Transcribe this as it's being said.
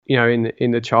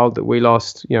in the child that we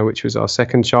lost, which was our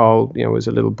second child, was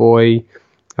a little boy.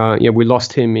 We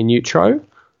lost him in utero.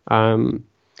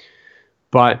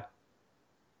 But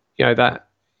that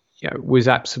was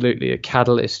absolutely a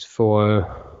catalyst for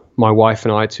my wife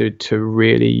and I to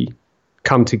really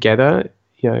come together.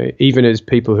 Even as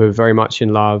people who are very much in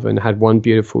love and had one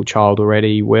beautiful child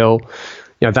already,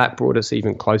 that brought us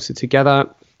even closer together.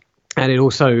 And it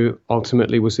also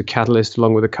ultimately was a catalyst,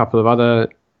 along with a couple of other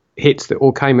hits that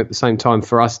all came at the same time,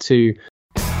 for us to...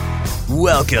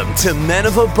 Welcome to Men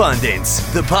of Abundance,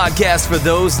 the podcast for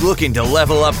those looking to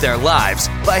level up their lives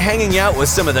by hanging out with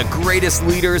some of the greatest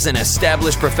leaders and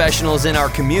established professionals in our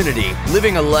community,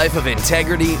 living a life of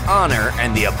integrity, honor,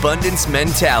 and the abundance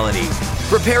mentality.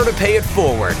 Prepare to pay it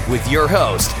forward with your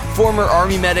host, former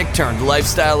Army medic turned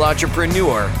lifestyle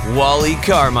entrepreneur, Wally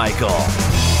Carmichael.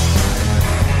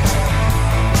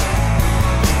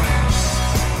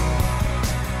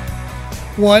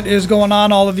 What is going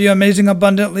on, all of you amazing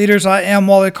abundant leaders? I am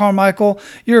Wally Carmichael,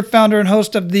 your founder and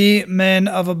host of the Men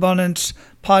of Abundance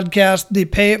podcast, the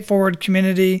Pay It Forward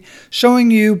community,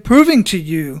 proving to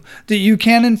you that you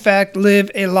can in fact live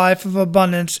a life of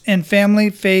abundance in family,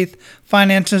 faith,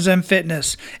 finances, and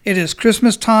fitness. It is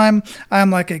Christmas time. I am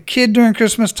like a kid during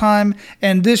Christmas time,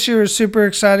 and this year is super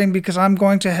exciting because I'm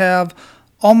going to have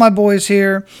all my boys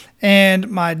here and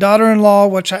my daughter-in-law,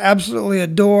 which I absolutely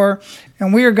adore.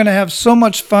 And we are going to have so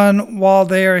much fun while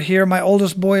they are here. My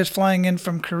oldest boy is flying in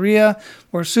from Korea.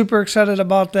 We're super excited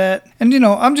about that. And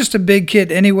I'm just a big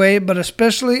kid anyway, but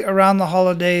especially around the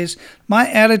holidays, my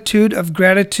attitude of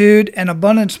gratitude and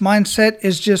abundance mindset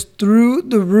is just through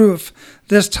the roof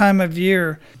this time of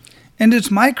year. And it's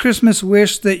my Christmas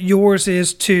wish that yours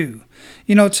is too.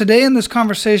 Today in this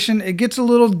conversation, it gets a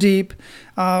little deep,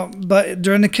 but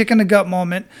during the kick in the gut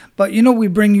moment, but we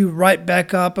bring you right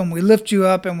back up and we lift you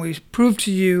up and we prove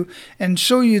to you and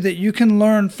show you that you can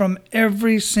learn from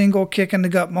every single kick in the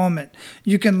gut moment.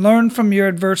 You can learn from your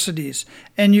adversities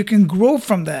and you can grow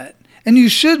from that, and you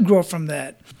should grow from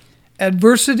that.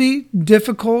 Adversity,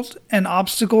 difficult, and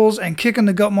obstacles and kick in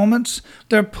the gut moments,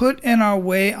 they're put in our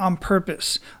way on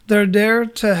purpose. They're there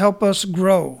to help us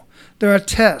grow. They're a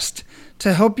test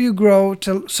to help you grow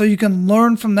so you can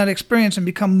learn from that experience and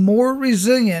become more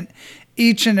resilient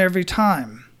each and every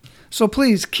time. So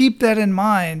please keep that in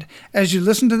mind as you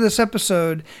listen to this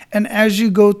episode and as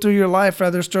you go through your life,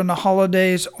 whether it's during the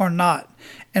holidays or not.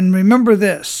 And remember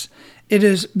this, it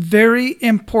is very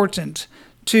important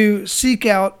to seek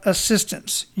out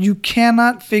assistance. You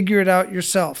cannot figure it out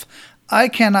yourself. I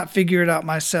cannot figure it out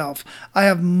myself. I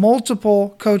have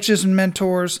multiple coaches and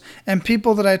mentors and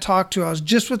people that I talk to. I was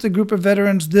just with a group of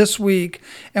veterans this week,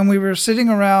 and we were sitting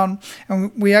around, and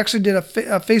we actually did a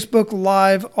Facebook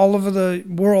Live all over the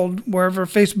world, wherever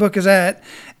Facebook is at,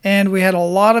 and we had a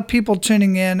lot of people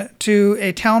tuning in to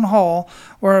a town hall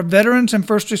where our veterans and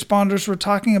first responders were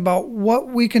talking about what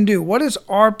we can do. What is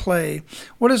our play?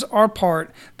 What is our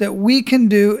part that we can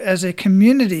do as a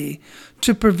community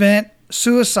to prevent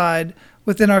suicide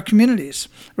within our communities,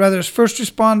 whether it's first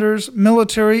responders,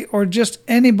 military, or just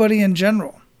anybody in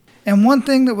general. And one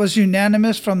thing that was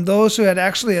unanimous from those who had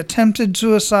actually attempted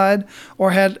suicide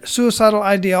or had suicidal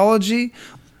ideology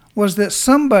was that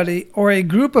somebody or a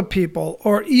group of people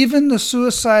or even the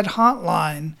suicide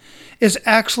hotline is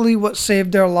actually what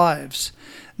saved their lives.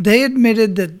 They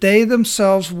admitted that they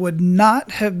themselves would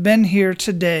not have been here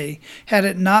today had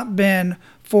it not been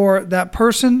for that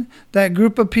person, that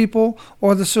group of people,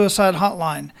 or the suicide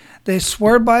hotline. They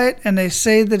swear by it, and they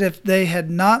say that if they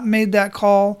had not made that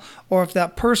call, or if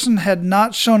that person had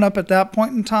not shown up at that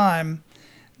point in time,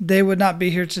 they would not be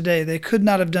here today. They could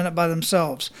not have done it by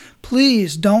themselves.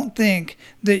 Please don't think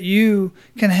that you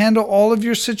can handle all of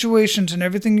your situations and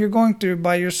everything you're going through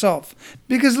by yourself.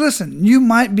 Because listen, you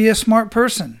might be a smart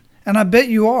person, and I bet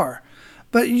you are,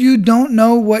 but you don't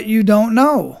know what you don't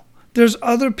know. There's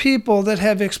other people that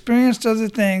have experienced other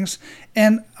things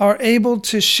and are able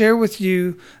to share with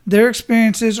you their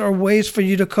experiences or ways for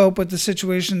you to cope with the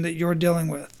situation that you're dealing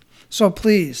with. So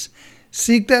please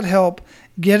seek that help.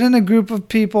 Get in a group of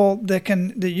people that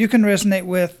you can resonate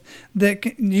with,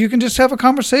 you can just have a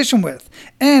conversation with.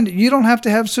 And you don't have to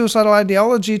have suicidal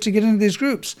ideology to get into these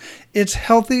groups. It's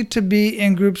healthy to be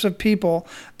in groups of people.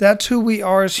 That's who we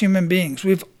are as human beings.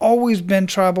 We've always been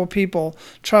tribal people,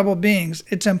 tribal beings.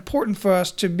 It's important for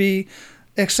us to be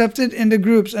accepted into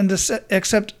groups and to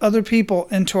accept other people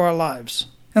into our lives.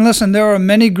 And listen, there are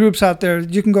many groups out there.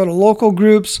 You can go to local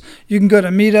groups, you can go to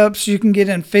meetups, you can get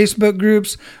in Facebook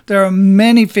groups. There are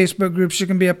many Facebook groups you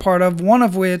can be a part of, one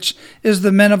of which is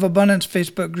the Men of Abundance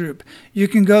Facebook group. You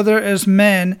can go there as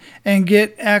men and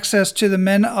get access to the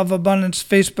Men of Abundance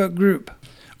Facebook group.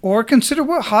 Or consider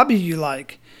what hobby you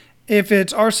like. If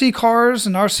it's RC cars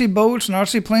and RC boats and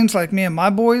RC planes like me and my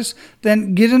boys,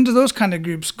 then get into those kind of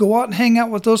groups. Go out and hang out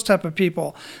with those type of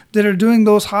people that are doing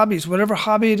those hobbies. Whatever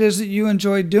hobby it is that you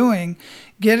enjoy doing,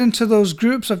 get into those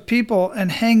groups of people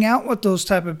and hang out with those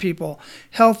type of people.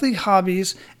 Healthy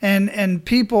hobbies and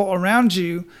people around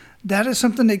you, that is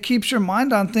something that keeps your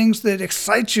mind on things that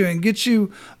excite you and get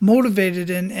you motivated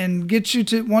and get you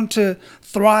to want to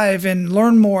thrive and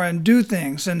learn more and do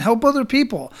things and help other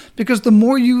people. Because the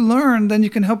more you learn, then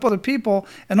you can help other people.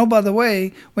 And oh, by the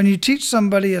way, when you teach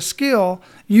somebody a skill,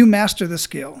 you master the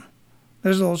skill.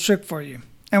 There's a little trick for you.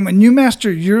 And when you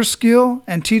master your skill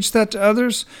and teach that to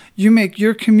others, you make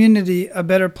your community a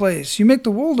better place. You make the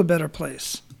world a better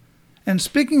place. And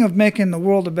speaking of making the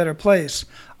world a better place,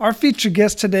 our featured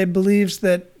guest today believes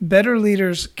that better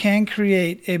leaders can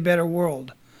create a better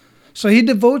world. So he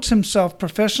devotes himself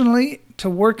professionally to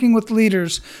working with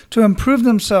leaders to improve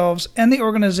themselves and the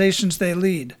organizations they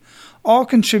lead, all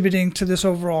contributing to this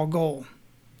overall goal.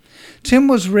 Tim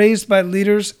was raised by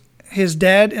leaders, his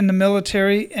dad in the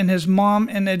military and his mom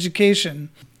in education,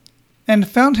 and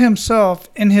found himself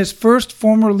in his first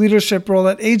formal leadership role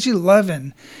at age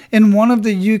 11 in one of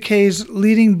the UK's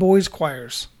leading boys'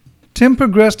 choirs. Tim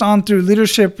progressed on through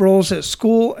leadership roles at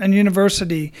school and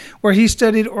university, where he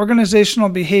studied organizational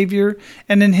behavior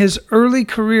and in his early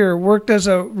career worked as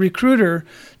a recruiter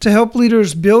to help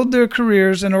leaders build their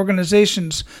careers and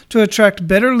organizations to attract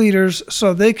better leaders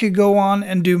so they could go on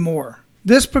and do more.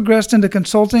 This progressed into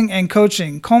consulting and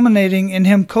coaching, culminating in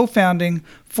him co-founding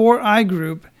 4i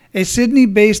Group, a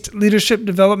Sydney-based leadership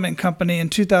development company, in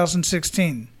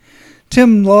 2016.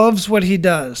 Tim loves what he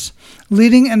does,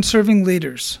 leading and serving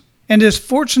leaders, and is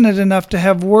fortunate enough to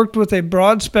have worked with a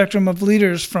broad spectrum of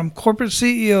leaders from corporate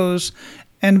CEOs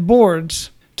and boards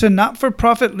to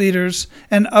not-for-profit leaders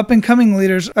and up-and-coming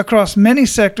leaders across many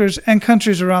sectors and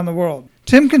countries around the world.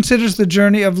 Tim considers the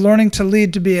journey of learning to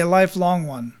lead to be a lifelong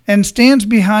one and stands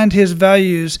behind his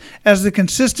values as the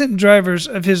consistent drivers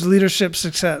of his leadership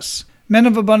success. Men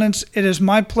of Abundance, it is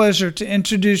my pleasure to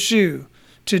introduce you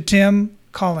to Tim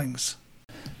Collings.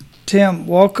 Tim,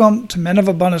 welcome to Men of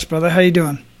Abundance, brother. How you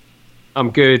doing? I'm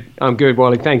good,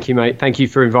 Wally. Thank you, mate. Thank you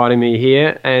for inviting me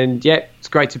here. And yeah, it's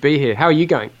great to be here. How are you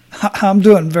going? I'm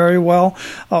doing very well.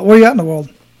 Where are you at in the world?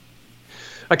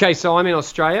 Okay, so I'm in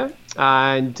Australia,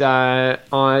 and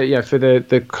for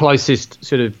the closest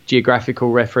sort of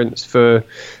geographical reference for,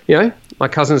 my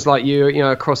cousins like you,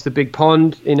 across the big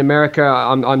pond in America,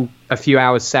 I'm a few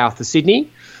hours south of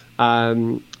Sydney.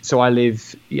 So I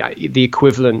live the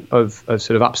equivalent of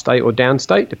sort of upstate or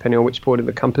downstate, depending on which point of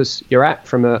the compass you're at,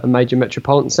 from a major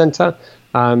metropolitan centre.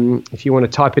 If you want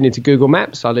to type it into Google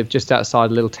Maps, I live just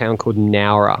outside a little town called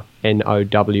Nowra,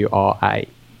 Nowra.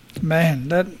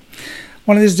 Man,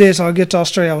 one of these days I'll get to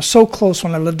Australia. I was so close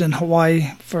when I lived in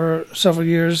Hawaii for several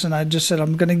years, and I just said,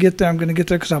 I'm going to get there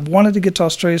because I've wanted to get to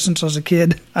Australia since I was a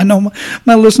kid. I know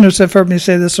my listeners have heard me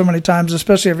say this so many times,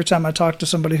 especially every time I talk to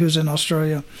somebody who's in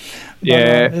Australia.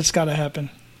 But, it's got to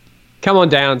happen. Come on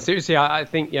down. Seriously, I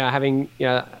think having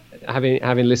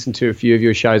listened to a few of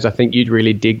your shows, I think you'd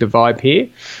really dig the vibe here,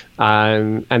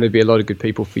 and there'd be a lot of good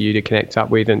people for you to connect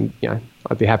up with, and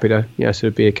I'd be happy to sort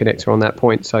of be a connector on that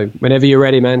point. So whenever you're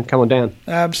ready, man, come on down.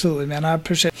 Absolutely, man. I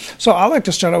appreciate it. So I like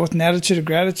to start out with an attitude of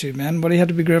gratitude, man. What do you have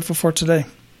to be grateful for today?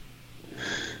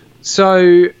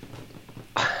 So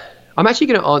I'm actually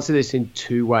going to answer this in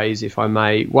two ways, if I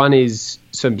may. One is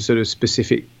some sort of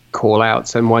specific call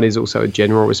outs, and one is also a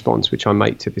general response, which I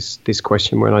make to this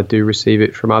question when I do receive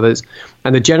it from others.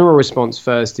 And the general response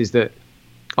first is that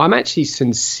I'm actually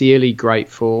sincerely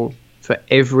grateful for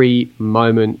every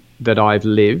moment that I've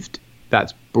lived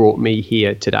that's brought me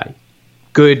here today.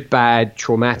 Good, bad,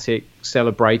 traumatic,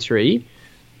 celebratory.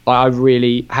 I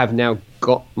really have now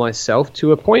got myself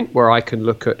to a point where I can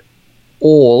look at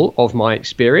all of my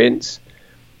experience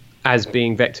as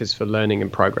being vectors for learning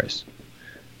and progress.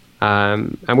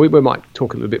 And we might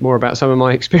talk a little bit more about some of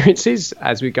my experiences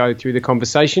as we go through the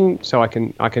conversation, so I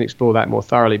can explore that more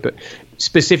thoroughly. But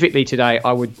specifically today,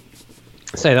 I would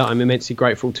say that I'm immensely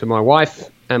grateful to my wife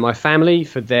and my family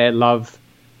for their love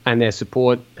and their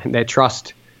support and their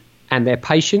trust and their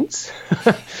patience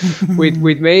with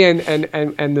me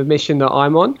and the mission that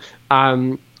I'm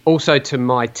on. Also to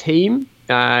my team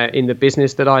in the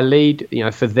business that I lead,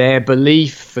 for their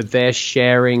belief, for their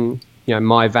sharing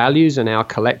my values and our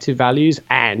collective values,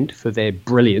 and for their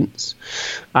brilliance,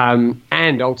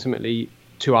 and ultimately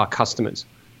to our customers,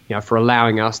 for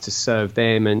allowing us to serve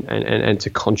them and to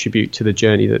contribute to the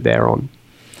journey that they're on.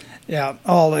 Yeah,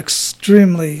 all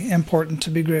extremely important to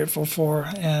be grateful for,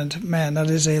 and man, that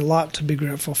is a lot to be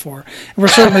grateful for. And we're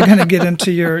certainly going to get into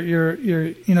your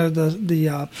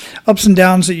the ups and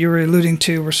downs that you were alluding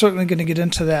to. We're certainly going to get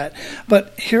into that.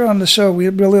 But here on the show,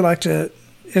 we'd really like to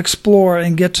explore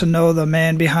and get to know the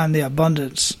man behind the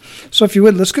abundance. So if you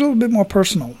would, let's get a little bit more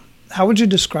personal. How would you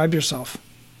describe yourself?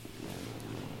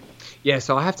 Yeah,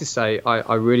 so I have to say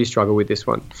I really struggle with this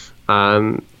one,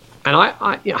 and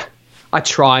I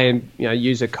try and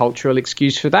use a cultural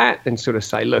excuse for that and sort of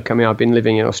say, look, I mean, I've been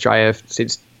living in Australia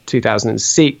since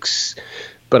 2006,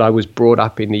 but I was brought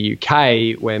up in the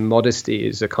UK where modesty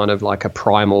is a kind of like a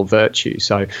primal virtue.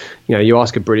 So, you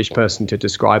ask a British person to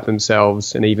describe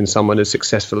themselves, and even someone as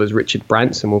successful as Richard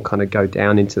Branson will kind of go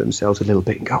down into themselves a little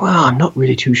bit and go, I'm not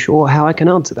really too sure how I can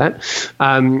answer that.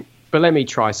 But let me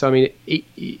try. So, I mean,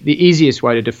 the easiest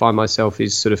way to define myself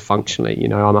is sort of functionally.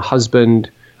 I'm a husband,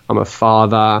 I'm a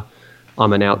father,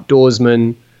 I'm an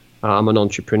outdoorsman, I'm an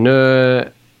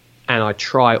entrepreneur, and I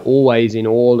try always in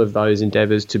all of those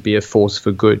endeavors to be a force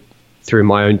for good through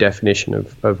my own definition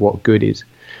of what good is.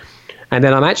 And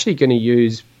then I'm actually going to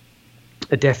use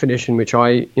a definition which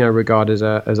I regard as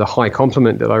a high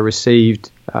compliment that I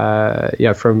received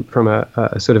from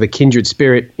a sort of a kindred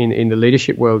spirit in the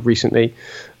leadership world recently.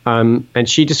 And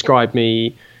she described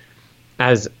me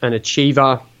as an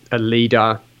achiever, a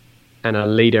leader, and a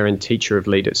leader and teacher of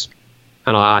leaders.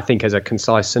 And I think as a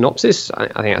concise synopsis,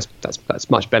 I think that's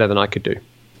much better than I could do.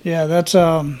 Yeah, that's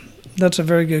a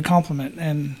very good compliment.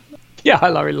 And yeah, I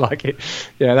really like it.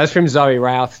 Yeah, that's from Zoe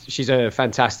Routh. She's a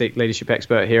fantastic leadership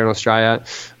expert here in Australia.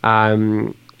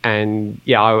 And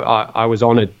yeah, I was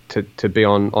honoured to be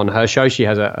on her show. She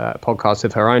has a podcast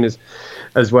of her own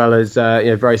as well as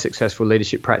very successful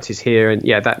leadership practice here. And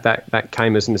yeah, that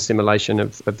came as an assimilation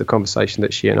of the conversation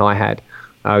that she and I had.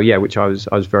 Which I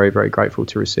was very, very grateful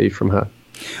to receive from her.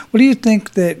 What do you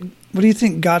think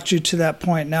got you to that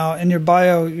point? Now, in your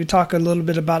bio, you talk a little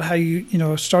bit about how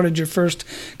you started your first,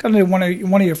 got into one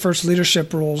of your first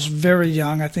leadership roles very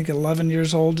young. I think 11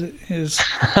 years old is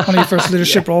one of your first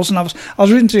leadership roles. And I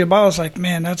was reading through your bio. I was like,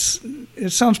 man, it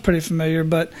sounds pretty familiar.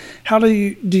 But how do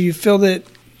you feel that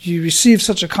you receive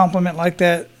such a compliment like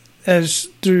that as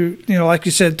through, like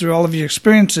you said, through all of your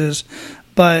experiences?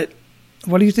 But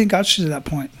what do you think got you to that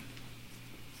point?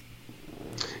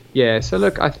 Yeah, so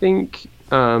look, I think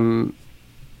I'm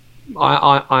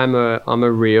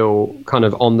a real kind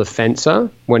of on the fencer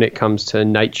when it comes to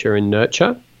nature and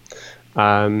nurture.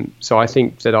 So I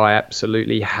think that I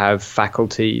absolutely have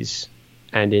faculties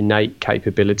and innate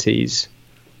capabilities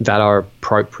that are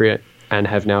appropriate and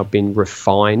have now been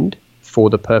refined for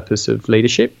the purpose of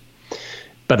leadership.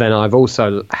 But then I've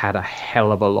also had a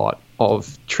hell of a lot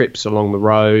of trips along the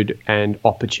road and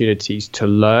opportunities to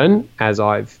learn as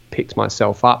I've picked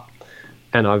myself up,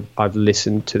 and I've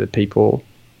listened to the people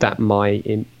that my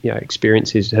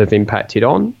experiences have impacted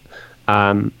on,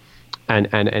 and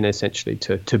essentially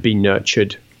to be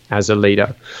nurtured as a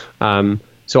leader.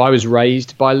 So I was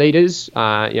raised by leaders.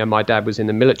 My dad was in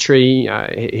the military.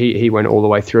 He went all the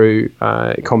way through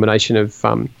a combination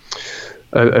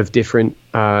of different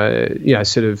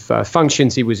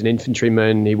functions. He was an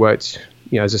infantryman. He worked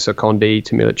as a secondee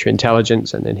to military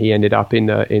intelligence, and then he ended up in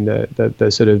the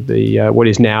sort of the what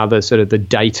is now the sort of the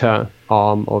data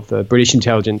arm of the British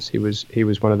intelligence. He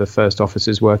was one of the first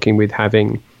officers working with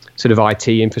having sort of IT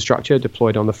infrastructure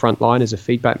deployed on the front line as a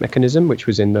feedback mechanism, which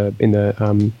was in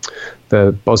the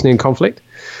Bosnian conflict.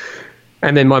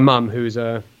 And then my mum, who's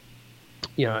an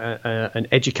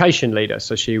education leader,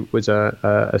 so she was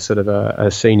a sort of a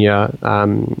senior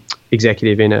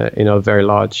executive in a very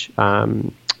large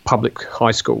public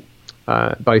high school,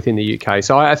 both in the UK.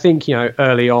 So I think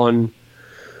early on,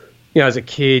 as a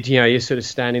kid, you're sort of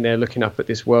standing there looking up at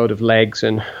this world of legs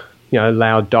and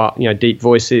loud, dark, deep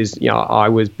voices. I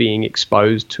was being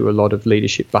exposed to a lot of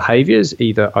leadership behaviours,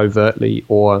 either overtly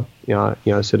or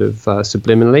sort of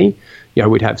subliminally.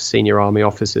 We'd have senior army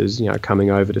officers,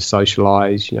 coming over to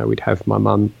socialise. We'd have my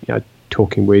mum,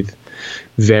 talking with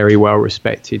very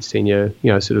well-respected senior,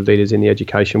 sort of leaders in the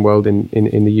education world in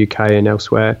the UK and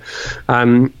elsewhere.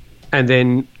 And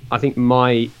then I think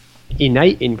my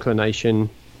innate inclination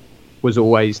was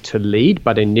always to lead,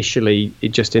 but initially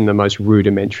just in the most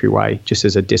rudimentary way, just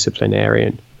as a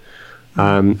disciplinarian.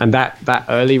 And that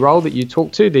early role that you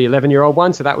talked to, the 11-year-old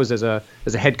one, so that was as a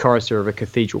head chorister of a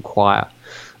cathedral choir.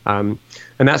 And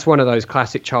that's one of those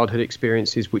classic childhood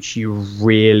experiences which you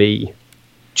really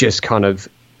just kind of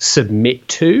submit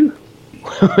to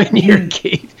when you're a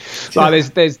kid.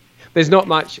 Like there's not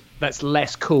much that's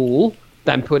less cool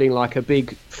than putting like a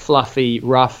big fluffy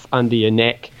ruff under your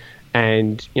neck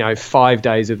and 5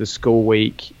 days of the school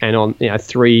week, and on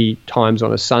 3 times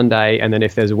on a Sunday, and then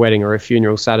if there's a wedding or a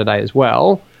funeral Saturday as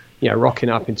well, rocking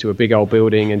up into a big old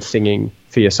building and singing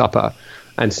for your supper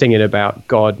and singing about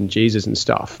God and Jesus and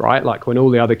stuff, right? Like when all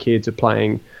the other kids are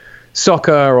playing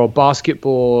soccer or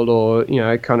basketball or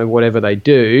kind of whatever they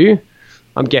do,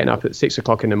 I'm getting up at 6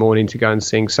 o'clock in the morning to go and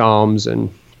sing psalms and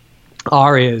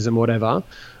arias and whatever.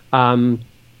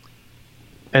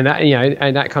 And that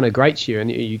and that kind of grates you, and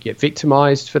you get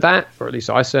victimized for that, or at least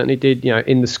I certainly did,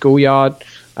 in the schoolyard,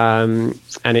 and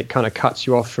it kind of cuts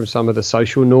you off from some of the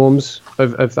social norms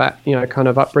of that kind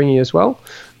of upbringing as well.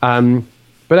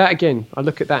 But that, again, I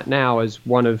look at that now as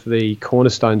one of the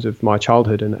cornerstones of my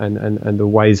childhood, and the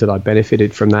ways that I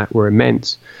benefited from that were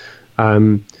immense.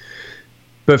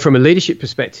 But from a leadership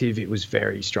perspective, it was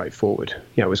very straightforward.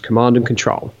 It was command and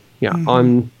control.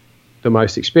 I'm the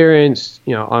most experienced,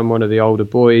 I'm one of the older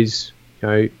boys,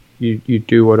 you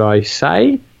do what I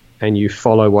say and you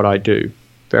follow what I do.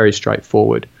 Very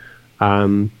straightforward.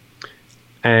 And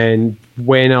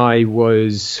when I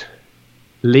was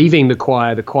leaving the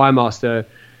choir master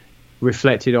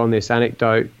reflected on this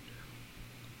anecdote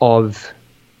of,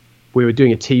 we were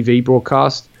doing a TV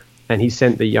broadcast and he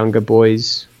sent the younger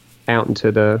boys out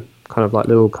into the kind of like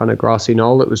little kind of grassy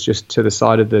knoll that was just to the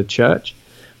side of the church.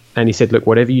 And he said, look,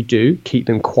 whatever you do, keep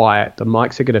them quiet. The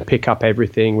mics are going to pick up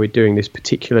everything. We're doing this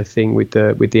particular thing with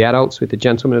the adults, with the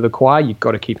gentlemen of the choir. You've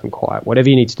got to keep them quiet. Whatever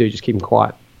you need to do, just keep them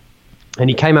quiet. And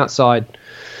he came outside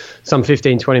some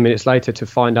 15, 20 minutes later to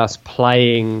find us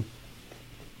playing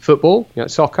football,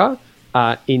 soccer,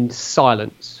 in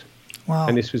silence. Wow.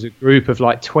 And this was a group of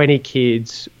like 20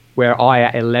 kids, where I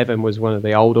at 11 was one of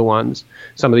the older ones.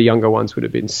 Some of the younger ones would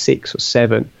have been 6 or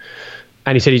 7.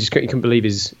 And he said he just couldn't believe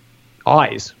his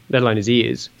eyes, let alone his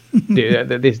ears,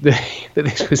 that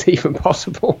this was even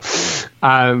possible.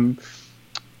 And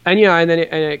then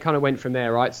it kind of went from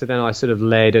there, right? So then I sort of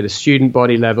led at a student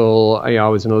body level. I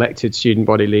was an elected student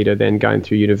body leader, then going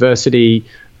through university,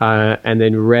 and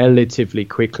then relatively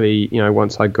quickly,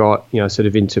 once I got sort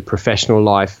of into professional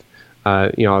life,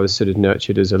 I was sort of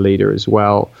nurtured as a leader as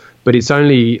well. But it's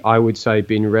only, I would say,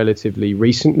 been relatively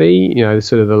recently,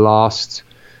 sort of the last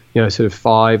sort of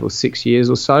 5 or 6 years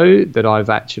or so, that I've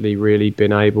actually really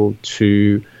been able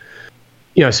to,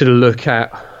 sort of look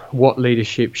at what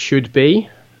leadership should be,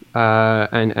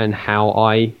 and how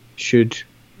I should,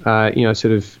 sort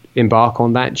of embark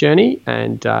on that journey,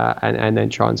 and then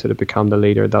try and sort of become the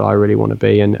leader that I really want to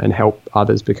be, and help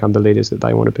others become the leaders that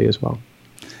they want to be as well.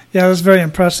 Yeah, that's very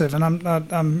impressive, and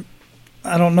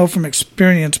I don't know from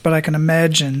experience, but I can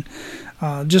imagine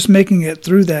just making it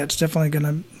through that's definitely going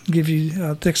to give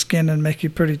you thick skin and make you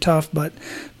pretty tough. But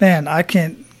man, I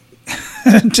can't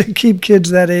to keep kids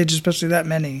that age, especially that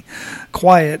many,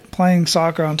 quiet, playing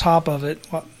soccer on top of it,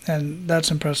 and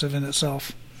that's impressive in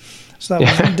itself. So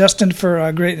that was destined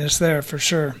for greatness there for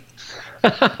sure.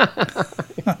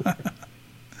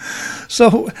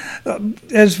 So,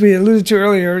 as we alluded to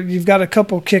earlier, you've got a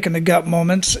couple kick in the gut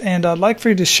moments, and I'd like for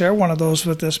you to share one of those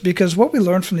with us, because what we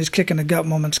learned from these kick in the gut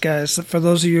moments, guys, for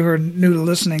those of you who are new to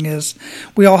listening, is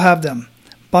we all have them.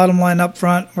 Bottom line up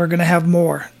front, we're going to have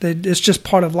more. It's just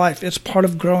part of life. It's part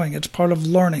of growing. It's part of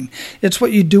learning. It's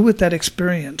what you do with that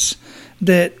experience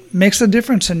that makes a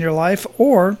difference in your life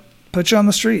or put you on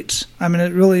the streets. I mean,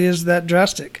 it really is that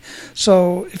drastic.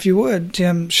 So if you would,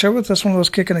 Tim, share with us one of those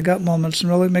kick in the gut moments and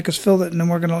really make us feel that, and then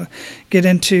we're going to get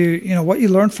into, what you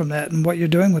learned from that and what you're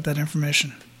doing with that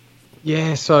information.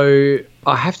 Yeah, so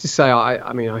I have to say,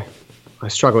 I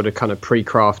struggle to kind of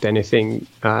pre-craft anything.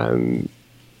 I'm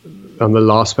the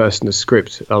last person to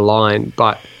script a line,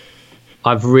 but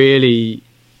I've really,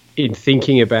 in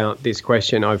thinking about this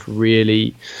question, I've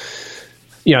really,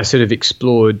 sort of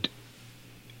explored.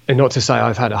 And not to say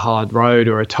I've had a hard road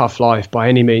or a tough life by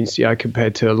any means,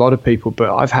 compared to a lot of people,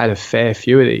 but I've had a fair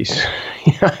few of these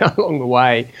along the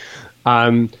way.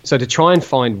 So to try and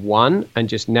find one and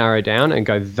just narrow down and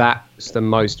go, that's the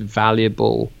most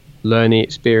valuable learning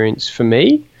experience for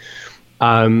me.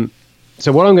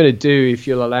 So what I'm going to do, if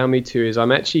you'll allow me to, is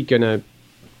I'm actually going to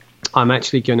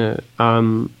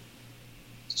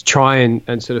try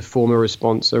and sort of form a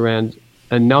response around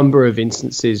a number of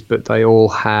instances, but they all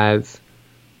have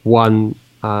one,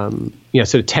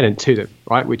 sort of tenet to them,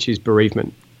 right? Which is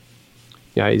bereavement.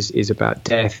 Is about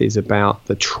death, is about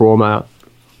the trauma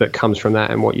that comes from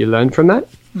that and what you learn from that.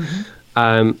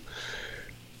 Mm-hmm.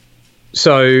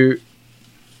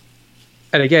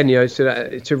 And again,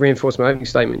 to reinforce my opening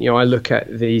statement, I look at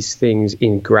these things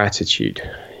in gratitude,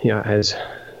 as,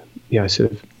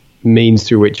 sort of means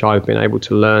through which I've been able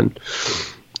to learn.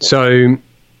 So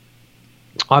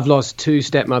I've lost 2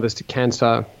 stepmothers to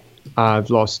cancer. I've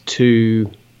lost 2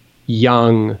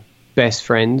 young best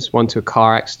friends, one to a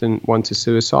car accident, one to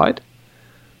suicide.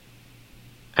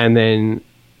 And then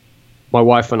my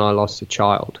wife and I lost a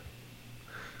child.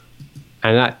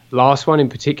 And that last one in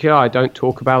particular, I don't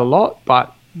talk about a lot,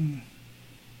 but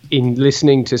in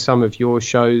listening to some of your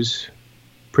shows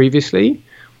previously,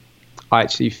 I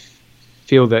actually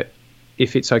feel that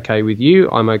if it's okay with you,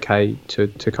 I'm okay to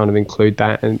kind of include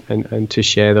that and to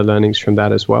share the learnings from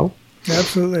that as well. Yeah,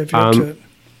 absolutely. If you're up to it.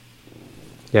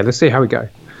 Yeah, let's see how we go.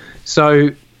 So,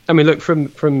 I mean, look,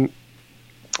 from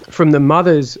the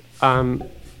mothers,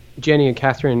 Jenny and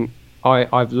Catherine,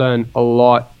 I've learned a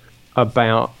lot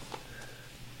about,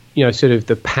 sort of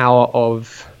the power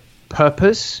of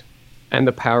purpose and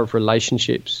the power of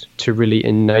relationships to really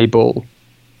enable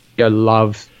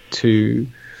love to,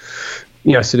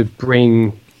 sort of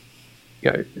bring,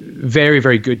 very,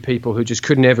 very good people who just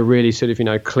could never really sort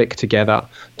of, click together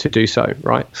to do so,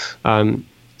 right?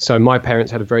 So my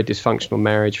parents had a very dysfunctional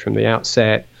marriage from the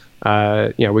outset.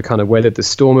 We kind of weathered the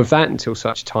storm of that until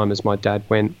such time as my dad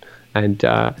went and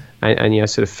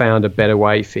sort of found a better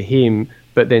way for him.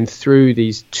 But then through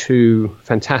these 2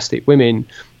 fantastic women,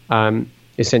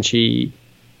 essentially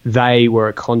they were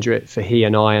a conduit for he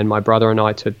and I and my brother and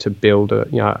I to build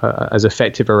as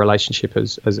effective a relationship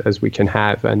as we can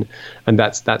have, and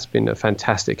that's been a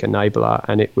fantastic enabler.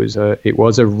 And it was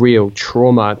a real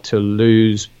trauma to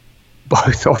lose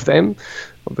both of them,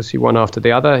 obviously one after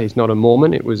the other. He's not a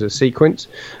Mormon; it was a sequence.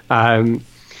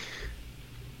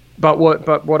 But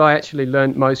what I actually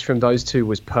learned most from those 2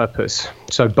 was purpose.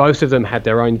 So both of them had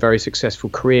their own very successful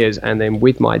careers, and then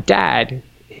with my dad,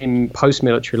 him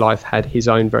post-military life had his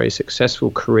own very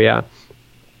successful career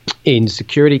in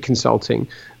security consulting.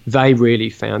 They really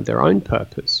found their own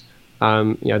purpose.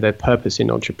 Their purpose in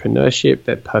entrepreneurship,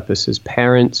 their purpose as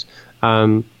parents,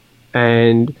 and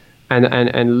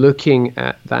looking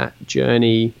at that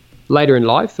journey later in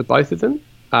life for both of them,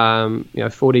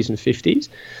 40s and 50s.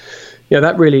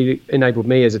 That really enabled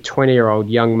me as a 20-year-old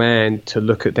young man to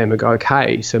look at them and go,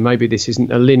 okay, so maybe this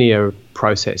isn't a linear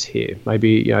process here.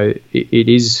 Maybe, it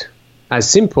is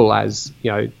as simple as,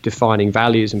 defining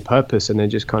values and purpose and then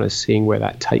just kind of seeing where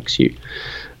that takes you.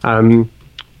 From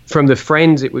the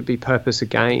friends, it would be purpose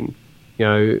again.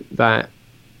 That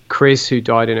Chris, who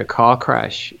died in a car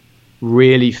crash,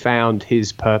 really found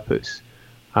his purpose.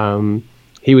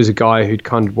 He was a guy who'd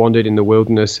kind of wandered in the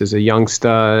wilderness as a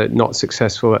youngster, not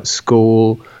successful at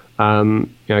school,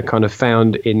 kind of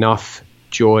found enough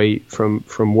joy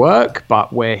from work,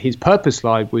 but where his purpose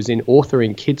lied was in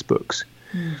authoring kids' books.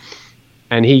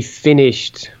 And he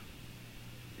finished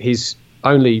his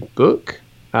only book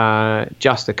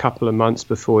just a couple of months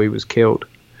before he was killed.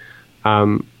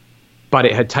 But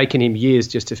it had taken him years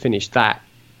just to finish that.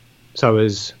 So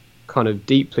as kind of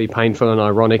deeply painful and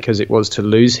ironic as it was to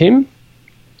lose him,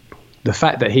 the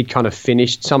fact that he'd kind of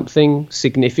finished something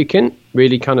significant,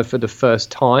 really kind of for the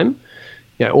first time,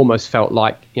 almost felt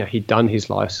like he'd done his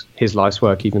life's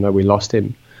work, even though we lost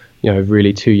him,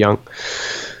 really too young.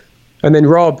 And then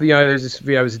Rob,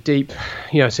 was a deep,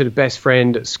 sort of best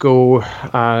friend at school,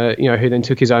 who then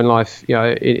took his own life,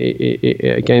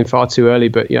 again far too early.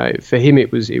 But for him,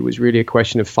 it was really a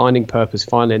question of finding purpose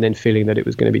finally, and then feeling that it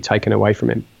was going to be taken away from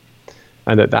him,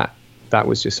 and that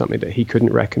was just something that he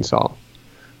couldn't reconcile.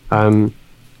 And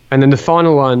then the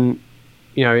final one,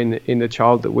 in the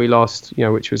child that we lost,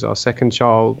 which was our second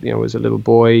child, was a little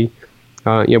boy.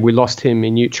 We lost him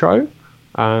in utero,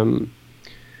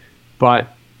 but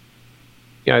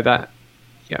that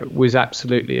was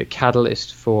absolutely a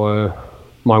catalyst for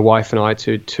my wife and I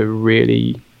to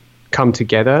really come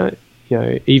together.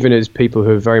 Even as people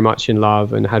who are very much in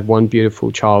love and had one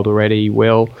beautiful child already,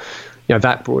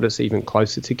 that brought us even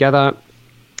closer together.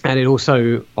 And it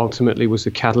also ultimately was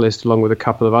a catalyst, along with a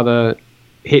couple of other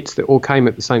hits that all came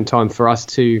at the same time, for us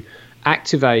to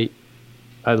activate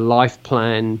a life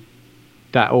plan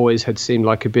that always had seemed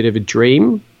like a bit of a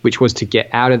dream, which was to get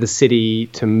out of the city,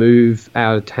 to move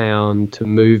out of town, to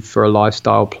move for a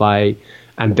lifestyle play,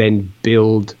 and then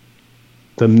build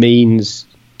the means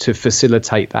to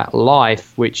facilitate that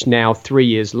life, which now 3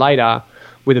 years later,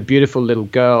 with a beautiful little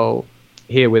girl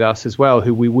here with us as well,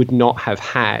 who we would not have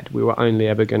had. We were only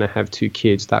ever going to have 2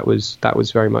 kids. That was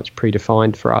very much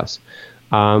predefined for us.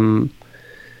 I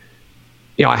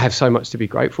have so much to be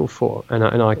grateful for,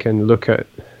 and I can look at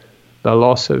the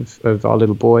loss of our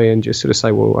little boy and just sort of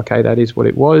say, well, okay, that is what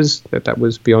it was. That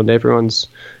was beyond everyone's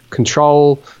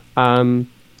control, and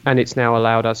it's now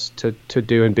allowed us to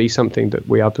do and be something that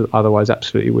we otherwise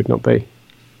absolutely would not be.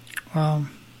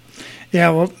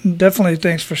 Yeah, well, definitely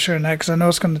thanks for sharing that, because I know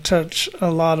it's going to touch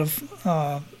a lot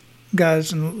of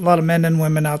guys and a lot of men and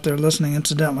women out there listening,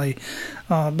 incidentally.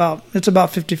 It's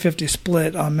about 50-50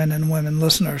 split on men and women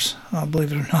listeners,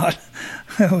 believe it or not,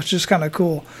 which is kind of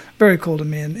cool. Very cool to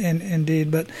me,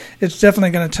 indeed. But it's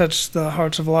definitely going to touch the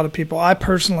hearts of a lot of people. I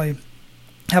personally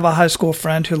have a high school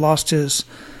friend who lost his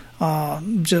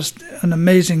just an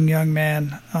amazing young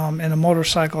man in a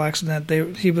motorcycle accident.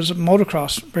 He was a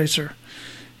motocross racer,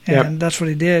 and that's what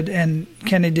he did. And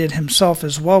Kenny did himself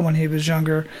as well when he was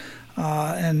younger.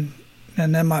 And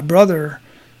then my brother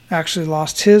actually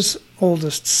lost his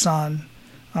oldest son.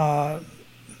 Got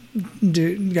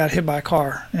hit by a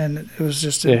car, and it was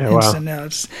just an instant. Wow.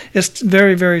 It's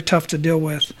very, very tough to deal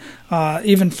with.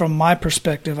 Even from my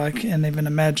perspective, I can't even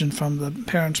imagine from the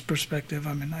parents' perspective.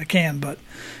 I mean, I can, but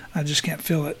I just can't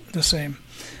feel it the same.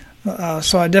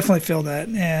 So I definitely feel that,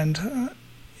 and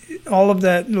all of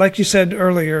that, like you said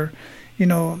earlier,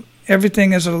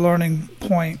 everything is a learning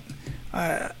point.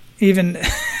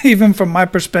 Even from my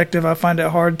perspective, I find it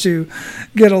hard to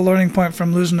get a learning point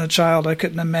from losing a child. I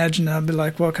couldn't imagine it. I'd be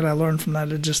like, what could I learn from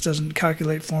that? It just doesn't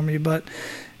calculate for me. But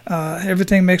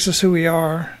everything makes us who we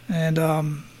are,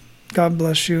 and God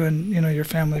bless you and your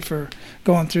family for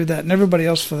going through that, and everybody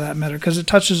else for that matter, because it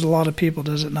touches a lot of people,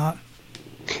 does it not?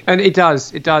 And it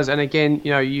does. And again,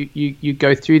 you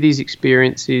go through these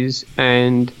experiences,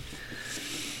 and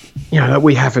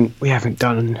we haven't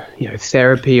done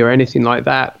therapy or anything like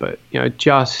that, but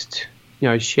just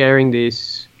sharing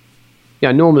this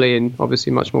normally and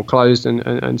obviously much more closed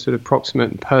and sort of proximate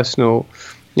and personal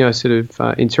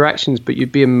interactions, but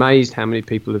you'd be amazed how many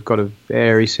people have got a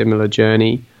very similar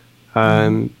journey.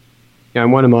 And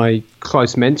one of my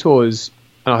close mentors,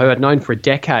 who I'd known for a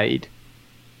decade,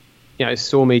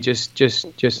 saw me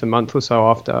just a month or so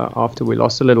after we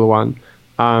lost a little one.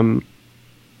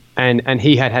 And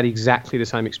he had exactly the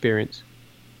same experience.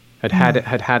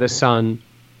 Had a son,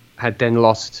 had then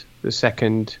lost the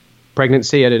second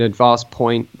pregnancy at an advanced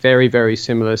point, very, very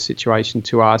similar situation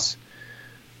to us,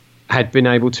 had been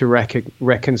able to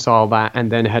reconcile that,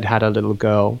 and then had a little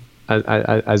girl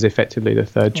as effectively the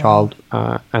third child,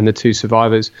 and the two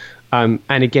survivors. And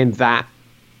again, that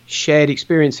shared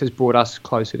experience has brought us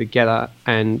closer together,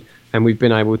 and we've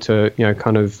been able to,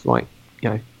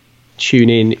 tune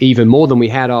in even more than we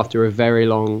had after a very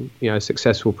long,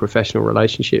 successful professional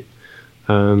relationship.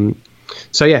 There's,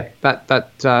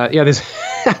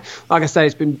 like I say,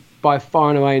 it's been by far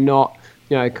and away not,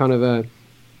 kind of a,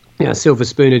 silver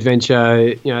spoon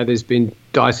adventure. There's bin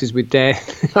dices with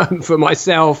death for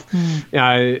myself.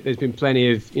 There's been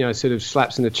plenty of, sort of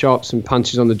slaps in the chops and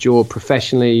punches on the jaw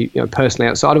professionally, personally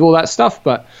outside of all that stuff.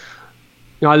 But,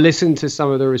 I listened to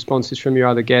some of the responses from your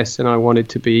other guests, and I wanted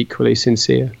to be equally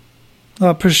sincere. I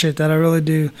appreciate that. I really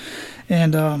do.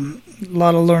 And a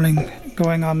lot of learning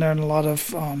going on there, and a lot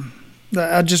of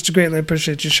I just greatly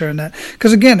appreciate you sharing that.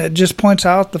 Because, again, it just points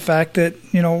out the fact that,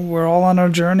 we're all on our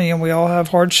journey and we all have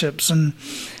hardships, and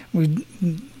we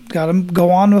got to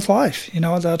go on with life.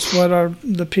 That's what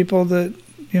the people that,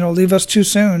 leave us too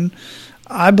soon,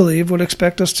 I believe, would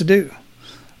expect us to do.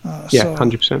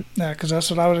 100%. Yeah, because that's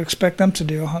what I would expect them to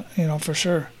do, for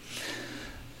sure.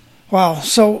 Wow.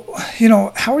 So,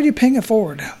 how are you paying it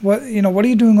forward? What are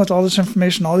you doing with all this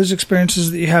information, all these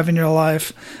experiences that you have in your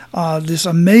life, this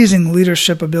amazing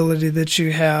leadership ability that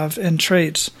you have and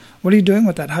traits? What are you doing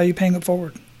with that? How are you paying it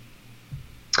forward?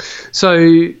 So,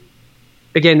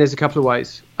 again, there's a couple of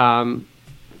ways. The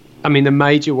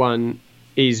major one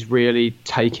is really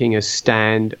taking a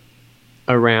stand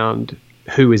around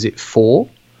who is it for?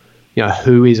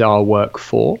 Who is our work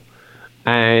for?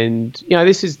 And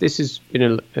this has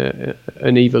been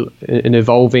an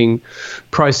evolving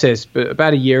process. But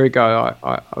about a year ago,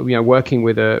 I working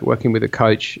with a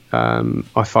coach,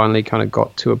 I finally kind of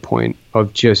got to a point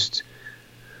of just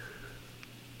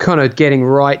kind of getting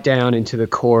right down into the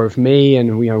core of me,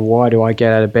 and why do I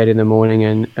get out of bed in the morning,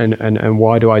 and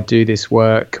why do I do this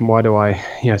work, and why do I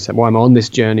why I'm on this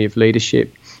journey of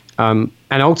leadership, and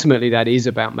ultimately that is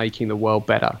about making the world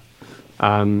better.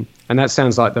 And that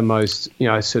sounds like the most,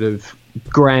 sort of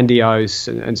grandiose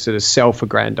and sort of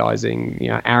self-aggrandizing,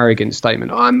 arrogant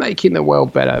statement. I'm making the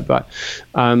world better. But,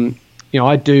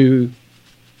 I do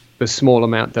the small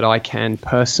amount that I can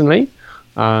personally.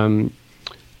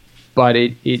 But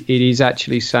it is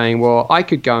actually saying, well, I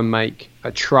could go and make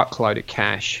a truckload of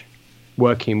cash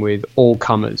working with all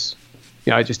comers.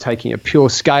 Just taking a pure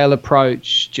scale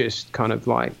approach, just kind of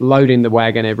like loading the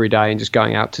wagon every day and just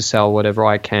going out to sell whatever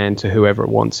I can to whoever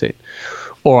wants it.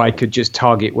 Or I could just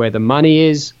target where the money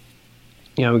is,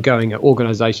 going at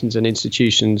organizations and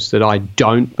institutions that I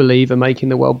don't believe are making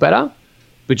the world better,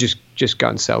 but just go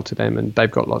and sell to them, and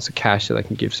they've got lots of cash so they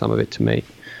can give some of it to me.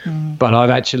 But I've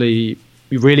actually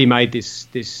really made this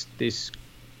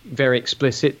very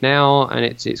explicit now, and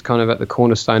it's kind of at the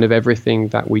cornerstone of everything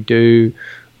that we do.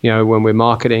 When we're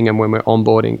marketing and when we're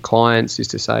onboarding clients, is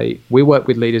to say we work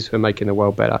with leaders who are making the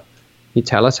world better. You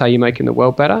tell us how you're making the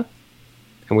world better,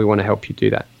 and we want to help you do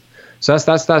that. So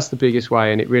that's the biggest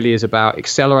way, and it really is about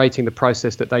accelerating the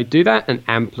process that they do that and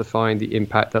amplifying the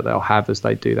impact that they'll have as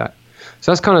they do that.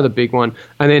 So that's kind of the big one.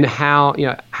 And then how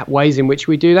ways in which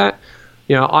we do that.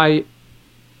 I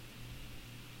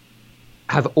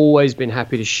have always been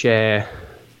happy to share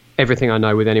everything I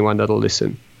know with anyone that'll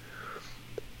listen.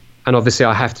 And obviously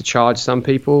I have to charge some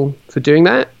people for doing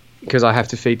that because I have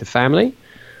to feed the family.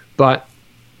 But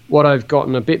what I've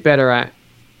gotten a bit better at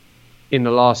in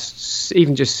the last,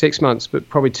 even just 6 months, but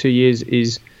probably 2 years,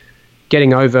 is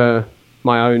getting over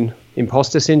my own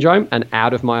imposter syndrome and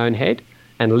out of my own head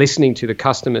and listening to the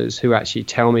customers who actually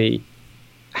tell me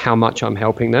how much I'm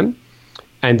helping them,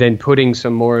 and then putting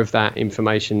some more of that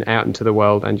information out into the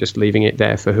world and just leaving it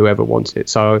there for whoever wants it.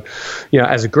 So,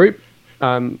 as a group,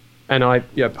 and I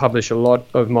publish a lot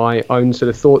of my own sort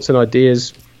of thoughts and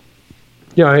ideas,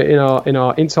 in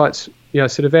our insights,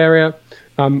 sort of area.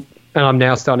 And I'm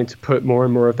now starting to put more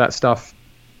and more of that stuff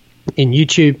in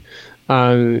YouTube.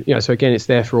 So again, it's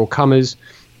there for all comers,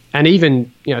 and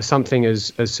even something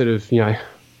as sort of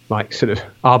like sort of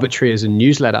arbitrary as a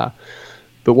newsletter.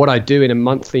 But what I do in a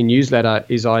monthly newsletter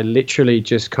is I literally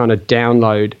just kind of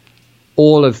download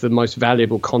all of the most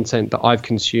valuable content that I've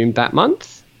consumed that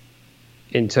month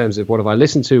in terms of what have I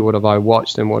listened to, what have I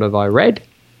watched, and what have I read,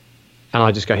 and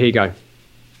I just go, here you go.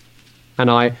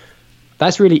 And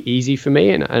that's really easy for me,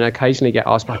 and occasionally get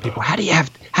asked by people, how do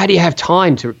you have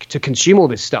time to consume all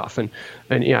this stuff? And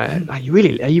are you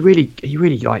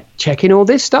really like checking all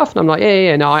this stuff? And I'm like,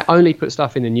 yeah. No, I only put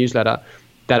stuff in the newsletter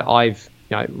that I've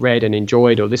read and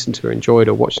enjoyed, or listened to or enjoyed,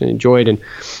 or watched and enjoyed, and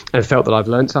felt that I've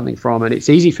learned something from. And it's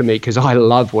easy for me because I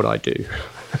love what I do,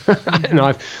 and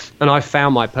I've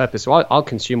found my purpose. So I'll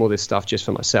consume all this stuff just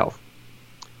for myself.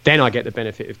 Then I get the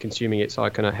benefit of consuming it, so I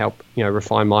can help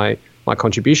refine my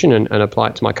contribution and apply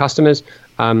it to my customers.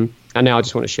 And now I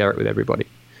just want to share it with everybody.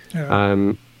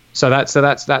 Yeah. So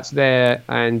that's there,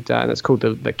 and that's called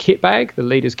the kit bag, the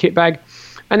leader's kit bag.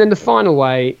 And then the final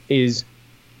way is,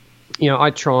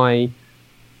 I try,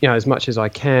 as much as I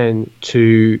can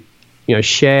to,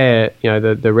 share,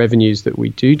 the revenues that we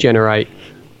do generate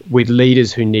with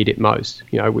leaders who need it most,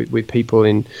 with people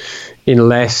in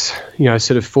less,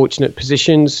 sort of fortunate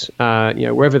positions,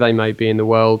 wherever they may be in the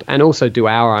world, and also do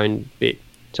our own bit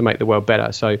to make the world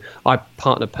better. So I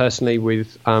partner personally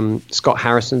with Scott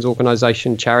Harrison's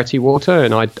organization, Charity Water,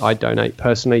 and I donate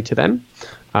personally to them.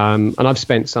 And I've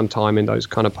spent some time in those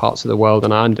kind of parts of the world,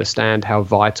 and I understand how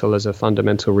vital as a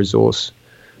fundamental resource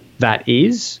that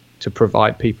is to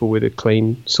provide people with a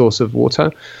clean source of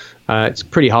water. It's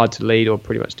pretty hard to lead or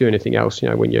pretty much do anything else,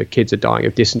 when your kids are dying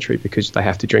of dysentery because they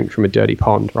have to drink from a dirty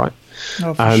pond, right?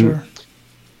 Oh, for sure.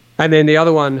 And then the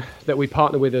other one that we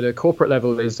partner with at a corporate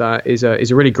level is a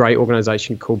really great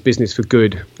organization called Business for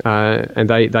Good, and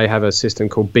they have a system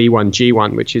called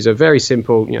B1G1, which is a very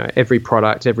simple, every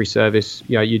product, every service,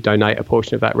 you donate a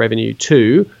portion of that revenue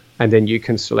to, and then you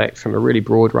can select from a really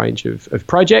broad range of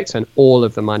projects, and all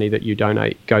of the money that you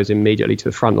donate goes immediately to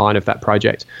the front line of that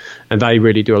project. And they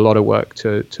really do a lot of work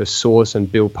to source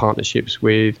and build partnerships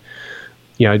with,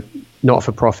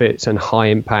 not-for-profits and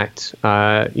high-impact,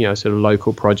 sort of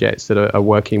local projects that are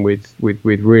working with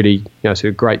really, sort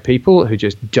of great people who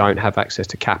just don't have access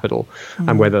to capital.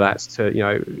 And whether that's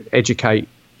to, educate,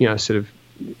 sort of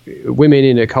women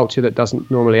in a culture that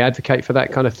doesn't normally advocate for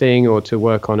that kind of thing, or to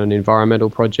work on an environmental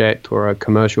project or a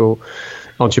commercial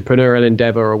entrepreneurial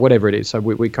endeavor or whatever it is. So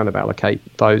we kind of allocate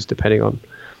those depending on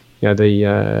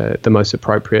the most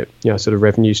appropriate sort of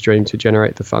revenue stream to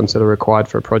generate the funds that are required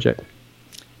for a project.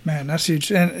 Man, that's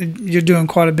huge. And you're doing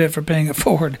quite a bit for paying it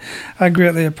forward. I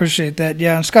greatly appreciate that.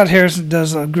 Yeah, and Scott Harrison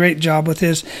does a great job with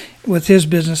his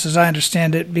business, as I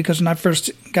understand it, because when I first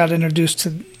got introduced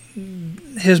to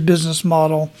his business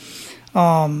model,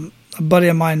 a buddy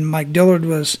of mine, Mike Dillard,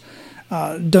 was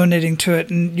donating to it.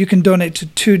 And you can donate to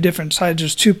two different sides.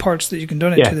 There's two parts that you can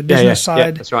donate to, the business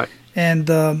side, that's right, and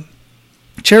the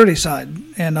charity side,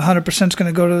 and 100% is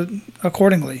going to go to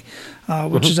accordingly,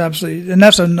 which is absolutely, and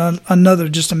that's another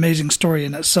just amazing story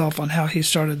in itself on how he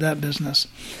started that business.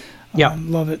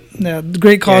 Love it. Yeah,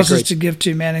 great causes to give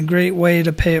to, man, and great way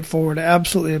to pay it forward. I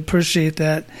absolutely appreciate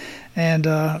that, and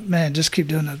man, just keep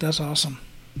doing it. That's awesome.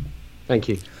 Thank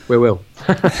you. We will.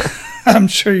 I'm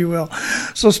sure you will.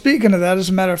 So speaking of that, as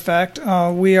a matter of fact,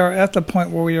 we are at the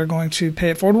point where we are going to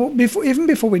pay it forward. Well, even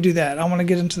before we do that, I want to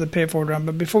get into the pay it forward round.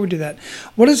 But before we do that,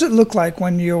 what does it look like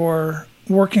when you're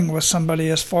working with somebody,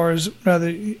 as far as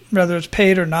whether it's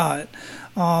paid or not,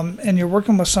 and you're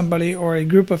working with somebody or a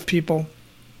group of people,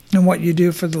 and what you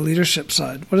do for the leadership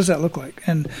side? What does that look like?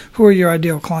 And who are your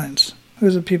ideal clients?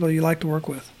 Who's the people you like to work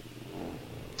with?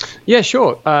 Yeah,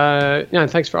 sure.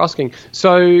 Thanks for asking.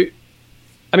 So,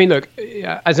 I mean, look,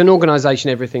 as an organization,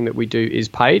 everything that we do is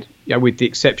paid, with the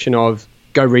exception of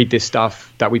go read this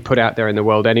stuff that we put out there in the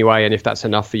world anyway. And if that's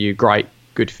enough for you, great,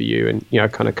 good for you. And,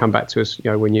 kind of come back to us,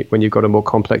 when you've got a more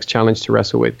complex challenge to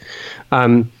wrestle with.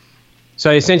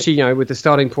 So essentially, with the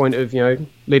starting point of,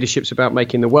 leadership's about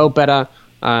making the world better.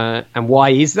 And why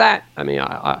is that? I mean,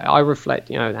 I reflect,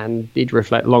 and did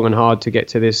reflect long and hard to get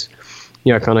to this,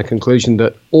 kind of conclusion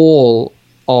that all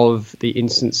of the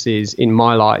instances in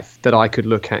my life that I could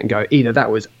look at and go, either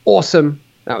that was awesome,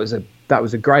 that was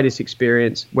the greatest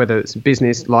experience, whether it's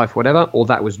business, life, whatever, or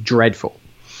that was dreadful.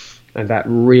 And that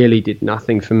really did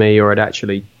nothing for me, or it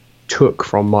actually took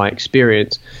from my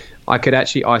experience. I could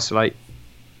actually isolate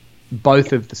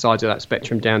both of the sides of that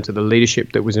spectrum down to the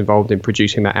leadership that was involved in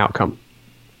producing that outcome.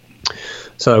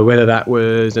 So whether that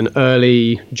was an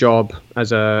early job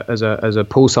as a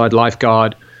poolside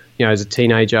lifeguard, as a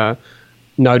teenager,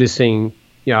 noticing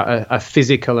a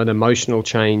physical and emotional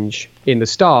change in the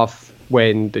staff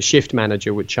when the shift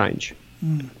manager would change,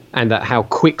 and that how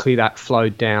quickly that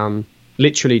flowed down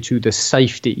literally to the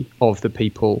safety of the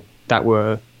people that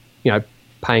were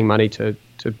paying money to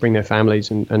bring their families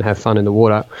and have fun in the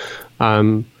water.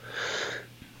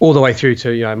 All the way through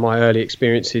to my early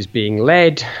experiences being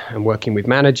led and working with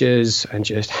managers, and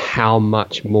just how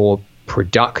much more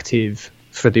productive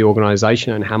for the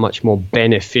organization and how much more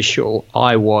beneficial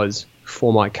I was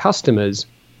for my customers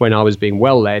when I was being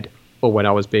well led, or when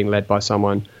I was being led by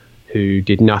someone who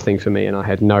did nothing for me and I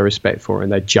had no respect for,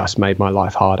 and they just made my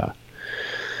life harder.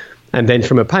 And then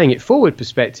from a paying it forward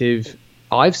perspective,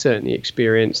 I've certainly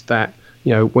experienced that,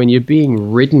 when you're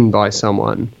being ridden by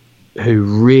someone who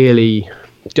really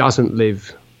doesn't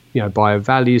live, by a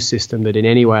value system that in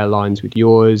any way aligns with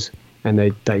yours, and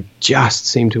they just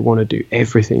seem to want to do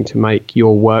everything to make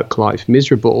your work life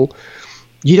miserable,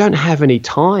 you don't have any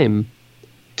time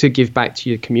to give back to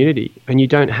your community, and you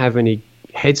don't have any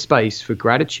headspace for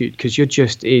gratitude, because you're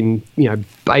just in,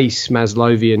 base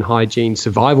Maslowian hygiene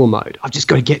survival mode. I've just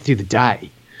got to get through the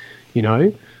day,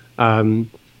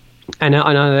 And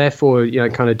I therefore,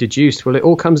 kind of deduced, well, it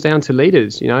all comes down to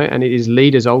leaders, and it is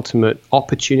leaders' ultimate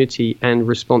opportunity and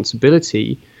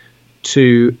responsibility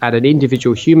to, at an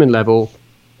individual human level,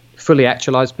 fully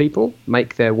actualize people,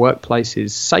 make their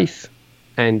workplaces safe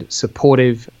and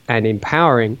supportive and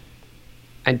empowering,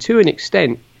 and to an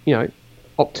extent,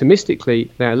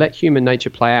 optimistically, let human nature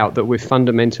play out that we're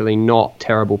fundamentally not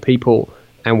terrible people,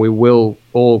 and we will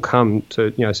all come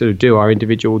to, sort of do our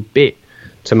individual bit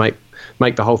to make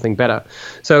the whole thing better.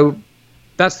 So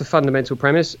that's the fundamental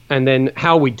premise. And then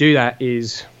how we do that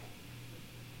is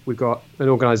we've got an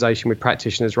organization with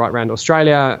practitioners right around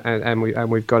Australia, and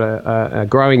we've got a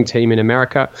growing team in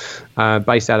America,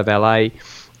 based out of LA,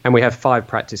 and we have 5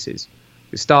 practices.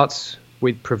 It starts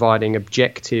with providing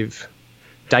objective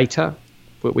data,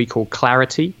 what we call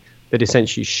clarity, that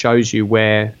essentially shows you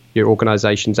where your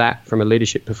organization's at from a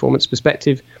leadership performance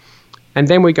perspective. And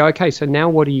then we go, okay, so now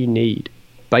what do you need?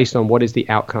 Based on what is the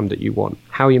outcome that you want?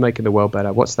 How are you making the world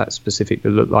better? What's that specifically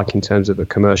look like in terms of a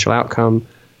commercial outcome?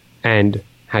 And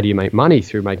how do you make money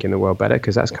through making the world better?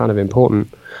 Because that's kind of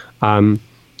important.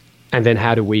 And then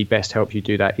how do we best help you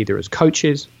do that, either as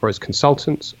coaches or as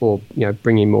consultants, or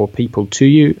bringing more people to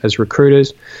you as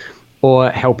recruiters, or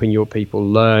helping your people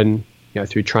learn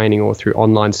through training or through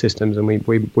online systems. And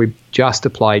we just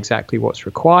apply exactly what's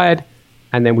required,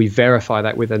 and then we verify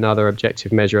that with another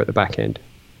objective measure at the back end.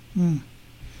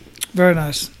 Very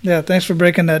nice. Yeah, thanks for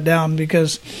breaking that down,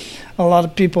 because a lot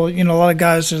of people, a lot of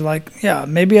guys are like, yeah,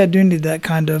 maybe I do need that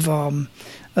kind of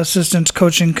assistance,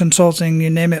 coaching, consulting, you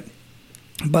name it,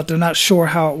 but they're not sure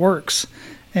how it works.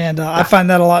 And I find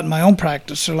that a lot in my own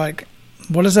practice. They're like,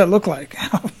 what does that look like?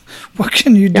 What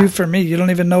can you do for me? You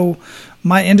don't even know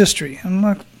my industry. I'm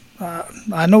like,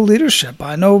 I know leadership.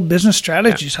 I know business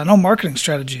strategies. I know marketing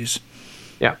strategies.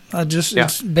 Yeah.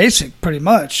 It's basic pretty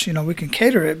much. We can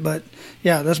cater it, but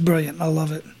yeah, that's brilliant. I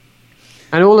love it.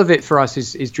 And all of it for us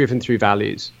is driven through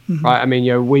values, right? I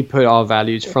mean, we put our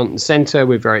values front and center.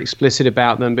 We're very explicit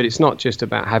about them, but it's not just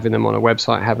about having them on a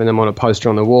website, having them on a poster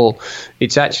on the wall.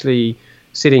 It's actually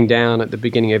sitting down at the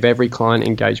beginning of every client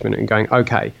engagement and going,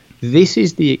 okay, this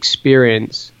is the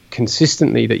experience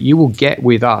consistently that you will get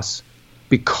with us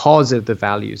because of the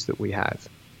values that we have.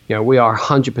 We are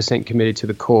 100% committed to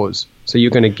the cause. So you're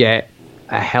going to get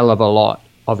a hell of a lot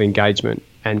of engagement.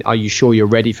 And are you sure you're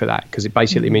ready for that? Because it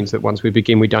basically means that once we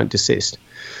begin, we don't desist.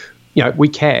 We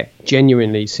care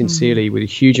genuinely, sincerely, with a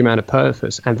huge amount of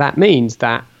purpose. And that means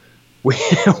that we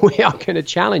are going to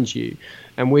challenge you.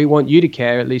 And we want you to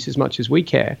care at least as much as we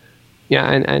care.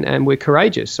 And we're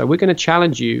courageous. So we're going to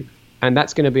challenge you. And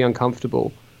that's going to be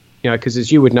uncomfortable. Because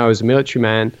as you would know as a military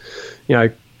man,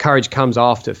 courage comes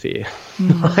after fear.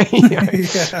 Right?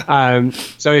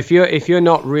 So if you're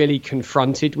not really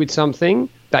confronted with something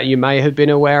that you may have been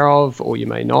aware of or you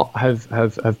may not have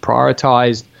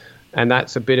prioritized, and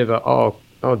that's a bit of a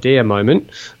oh dear moment,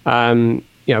 then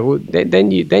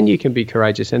you can be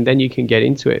courageous and then you can get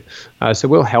into it. So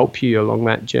we'll help you along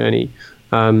that journey,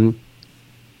 and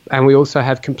we also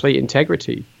have complete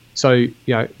integrity. So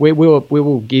we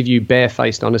will give you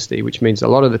barefaced honesty, which means a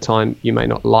lot of the time you may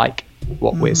not like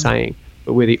what we're saying,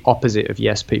 but we're the opposite of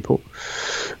yes people.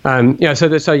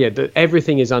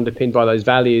 Everything is underpinned by those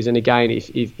values. And again,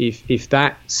 if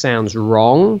that sounds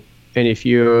wrong, and if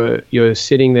you're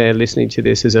sitting there listening to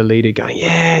this as a leader going,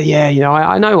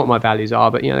 I know what my values are,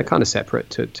 but they're kind of separate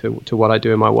to what I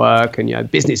do in my work,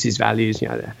 and business's values,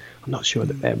 I'm not sure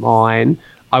that they're mine.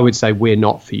 I would say we're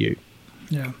not for you.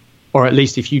 Yeah. Or at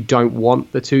least if you don't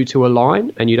want the two to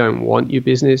align and you don't want your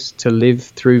business to live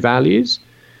through values,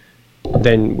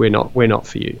 then we're not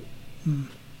for you.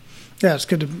 Yeah, it's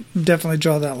good to definitely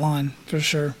draw that line for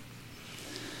sure.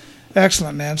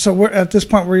 Excellent, man. So we're at this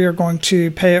point where you're going to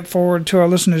pay it forward to our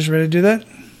listeners. Ready to do that?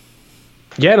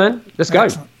 Yeah, man. Let's go.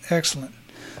 Excellent.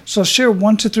 So share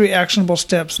 1 to 3 actionable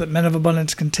steps that Men of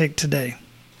Abundance can take today.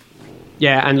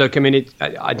 Yeah, and look, I mean,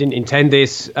 I didn't intend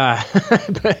this, but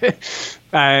the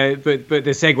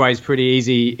segue is pretty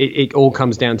easy. It all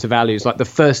comes down to values. Like the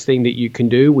first thing that you can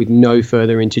do with no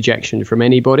further interjection from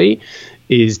anybody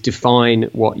is define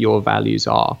what your values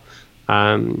are.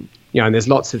 And there's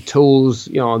lots of tools,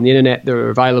 on the internet that are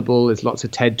available. There's lots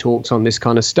of TED Talks on this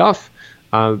kind of stuff.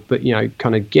 But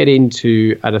kind of get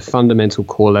into at a fundamental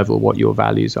core level what your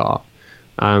values are.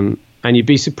 And you'd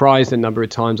be surprised the number of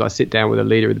times I sit down with a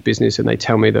leader of the business and they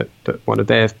tell me that one of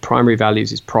their primary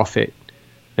values is profit,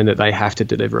 and that they have to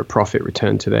deliver a profit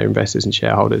return to their investors and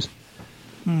shareholders.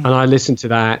 And I listen to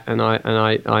that, and I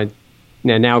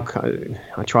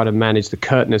try to manage the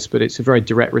curtness, but it's a very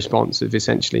direct response of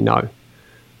essentially no.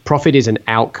 Profit is an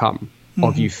outcome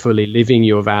of you fully living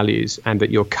your values, and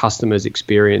that your customers'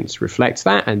 experience reflects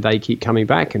that, and they keep coming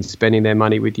back and spending their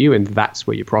money with you, and that's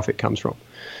where your profit comes from.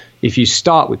 If you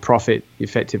start with profit,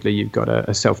 effectively you've got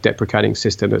a self-deprecating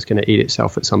system that's going to eat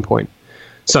itself at some point.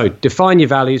 So define your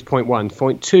values, point 1.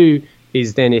 Point 2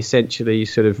 is then essentially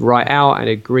sort of write out and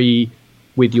agree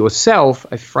with yourself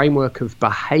a framework of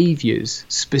behaviors,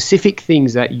 specific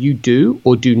things that you do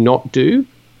or do not do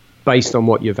based on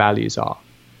what your values are.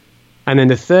 And then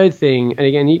the third thing, and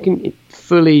again, you can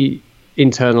fully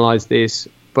internalize this,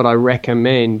 but I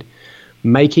recommend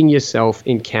making yourself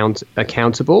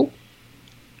accountable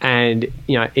and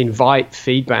invite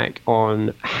feedback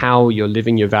on how you're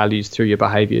living your values through your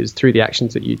behaviors, through the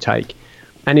actions that you take,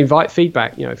 and invite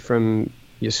feedback from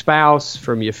your spouse,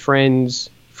 from your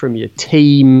friends, from your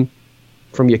team,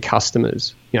 from your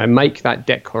customers. Make that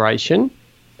declaration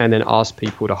and then ask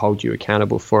people to hold you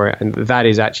accountable for it. And that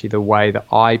is actually the way that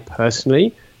I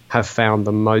personally have found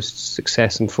the most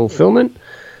success and fulfillment,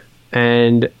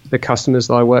 and the customers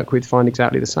that I work with find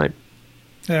exactly the same.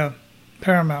 Yeah.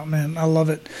 Paramount, man. I love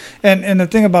it. And the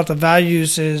thing about the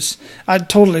values is I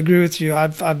totally agree with you.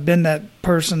 I've been that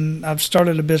person. I've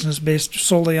started a business based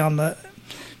solely on the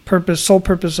sole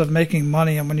purpose of making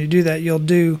money. And when you do that, you'll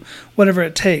do whatever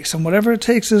it takes. And whatever it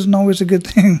takes isn't always a good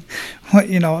thing.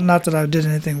 Not that I did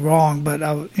anything wrong, but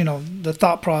the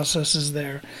thought process is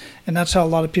there. And that's how a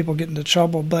lot of people get into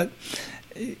trouble. But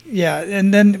yeah,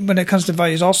 and then when it comes to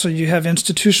values, also you have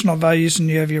institutional values and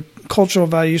you have your cultural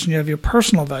values and you have your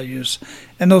personal values,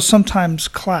 and those sometimes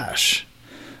clash.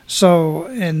 So,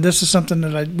 and this is something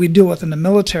that we deal with in the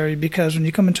military, because when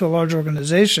you come into a large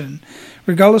organization,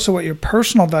 regardless of what your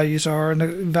personal values are and the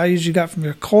values you got from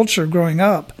your culture growing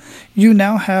up, you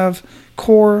now have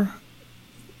core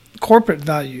corporate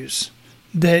values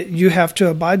that you have to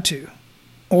abide to,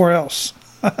 or else.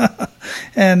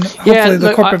 And hopefully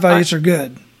the corporate values are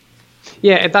good.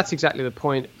 Yeah, that's exactly the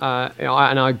point. And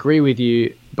I agree with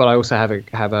you, but I also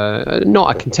have a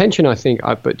not a contention, I think,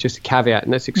 but just a caveat.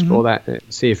 And let's explore that and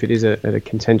see if it is a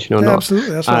contention or not.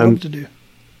 Absolutely, that's what I hope to do.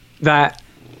 That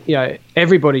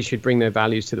everybody should bring their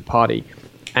values to the party,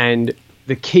 and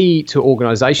the key to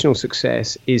organizational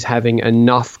success is having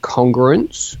enough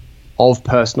congruence of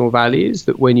personal values,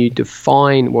 that when you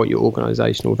define what your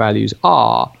organizational values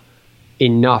are,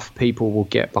 enough people will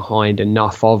get behind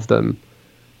enough of them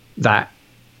that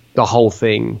the whole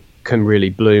thing can really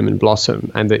bloom and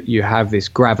blossom, and that you have this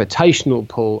gravitational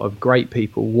pull of great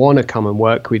people want to come and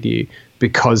work with you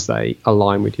because they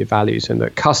align with your values, and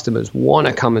that customers want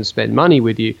to come and spend money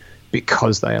with you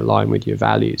because they align with your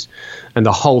values. And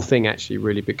the whole thing actually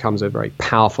really becomes a very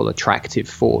powerful, attractive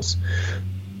force.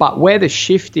 But where the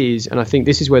shift is, and I think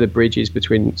this is where the bridge is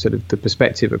between sort of the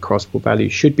perspective across what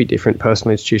values should be different,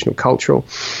 personal, institutional, cultural,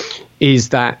 is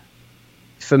that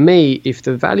for me, if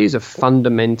the values are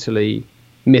fundamentally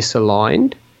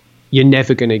misaligned, you're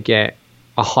never going to get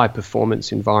a high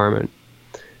performance environment.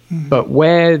 But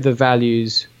where the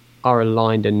values are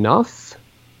aligned enough,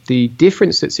 the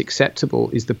difference that's acceptable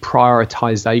is the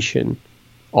prioritization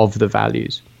of the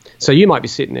values. So you might be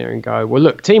sitting there and go, well,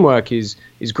 look, teamwork is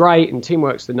great, and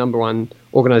teamwork's the number one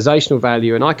organizational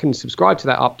value, and I can subscribe to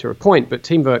that up to a point, but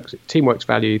teamwork's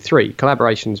value 3,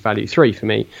 collaboration's value 3 for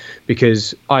me,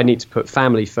 because I need to put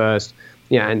family first,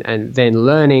 and then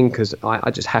learning, because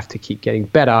I just have to keep getting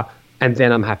better, and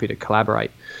then I'm happy to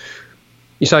collaborate.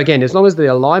 So again, as long as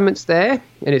the alignment's there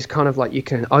and it's kind of like you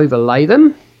can overlay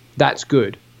them, that's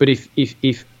good. But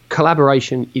if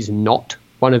collaboration is not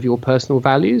one of your personal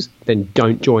values, then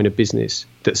don't join a business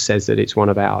that says that it's one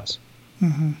of ours.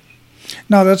 Mm-hmm.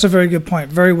 No, that's a very good point.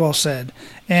 Very well said.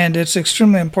 And it's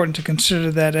extremely important to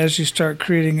consider that as you start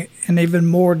creating an even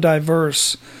more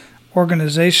diverse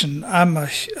organization. I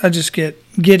just get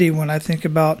giddy when I think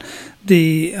about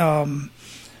the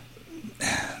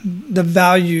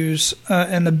values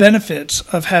and the benefits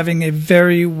of having a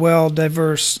very well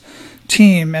diverse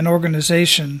team and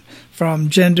organization, from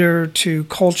gender to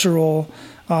cultural,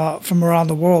 from around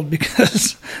the world,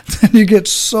 because then you get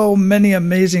so many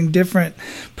amazing different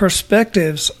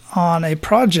perspectives on a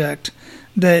project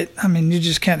that, I mean, you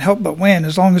just can't help but win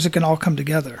as long as it can all come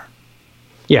together.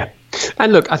 Yeah.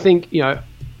 And look, I think,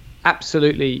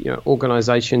 absolutely,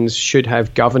 organizations should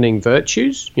have governing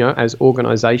virtues, as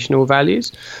organizational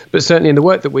values. But certainly in the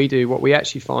work that we do, what we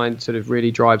actually find sort of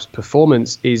really drives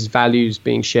performance is values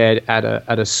being shared at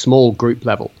a small group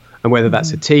level. And whether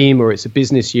that's a team or it's a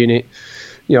business unit,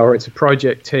 or it's a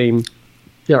project team,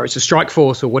 or it's a strike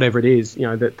force or whatever it is,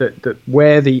 that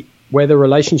where the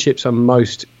relationships are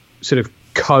most sort of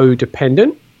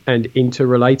codependent and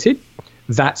interrelated,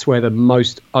 that's where the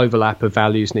most overlap of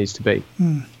values needs to be.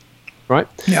 Right?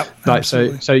 Yep. Like,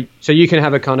 so you can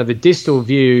have a kind of a distal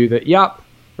view that, I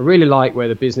really like where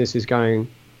the business is going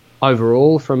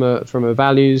overall from a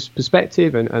values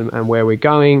perspective and where we're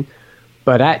going,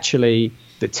 but actually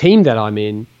the team that I'm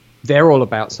in, they're all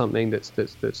about something that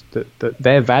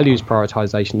their values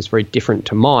prioritization is very different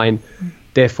to mine.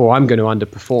 Therefore, I'm going to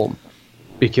underperform,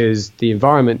 because the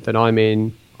environment that I'm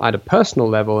in at a personal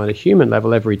level and a human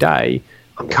level every day,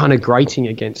 I'm kind of grating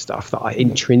against stuff that I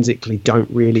intrinsically don't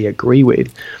really agree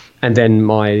with. And then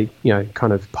my,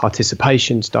 kind of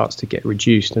participation starts to get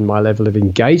reduced, and my level of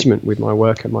engagement with my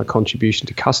work and my contribution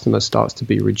to customers starts to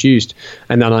be reduced.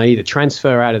 And then I either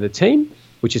transfer out of the team,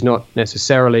 which is not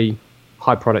necessarily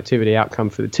high productivity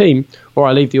outcome for the team, or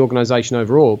I leave the organization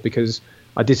overall because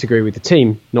I disagree with the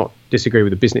team, not disagree with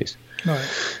the business.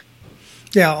 Right.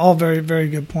 Yeah, all very, very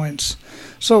good points.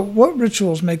 So what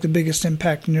rituals make the biggest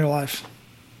impact in your life?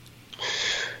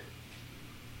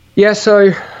 Yeah,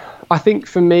 so I think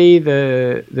for me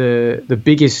the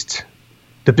biggest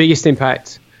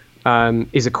impact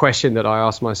is a question that I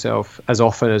ask myself as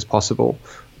often as possible,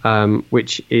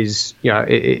 which is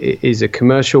it is a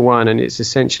commercial one, and it's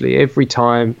essentially every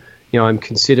time I'm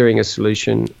considering a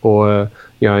solution or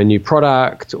a new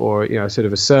product or sort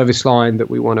of a service line that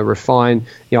we want to refine.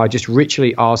 I just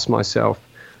ritually ask myself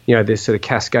this sort of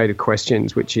cascade of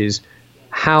questions, which is,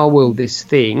 how will this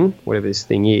thing, whatever this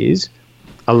thing is,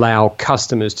 allow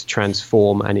customers to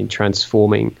transform, and in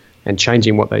transforming and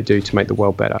changing what they do to make the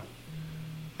world better?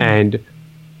 And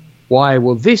why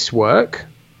will this work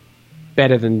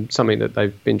better than something that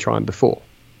they've been trying before?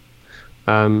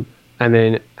 And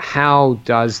then how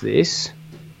does this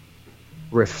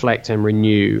reflect and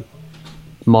renew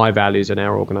my values and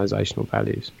our organizational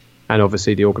values? And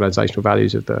obviously the organizational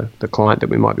values of the client that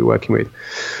we might be working with.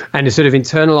 And to sort of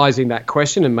internalizing that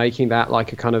question and making that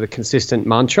like a kind of a consistent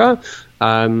mantra,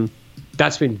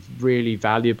 that's been really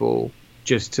valuable,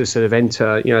 just to sort of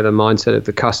enter, the mindset of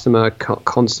the customer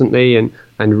constantly and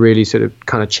really sort of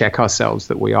kind of check ourselves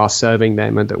that we are serving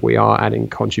them and that we are adding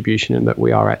contribution and that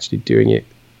we are actually doing it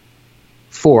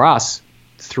for us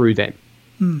through them.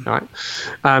 Right.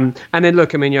 And then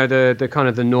look, I mean, the kind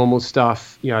of the normal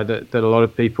stuff, that a lot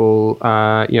of people,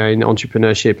 in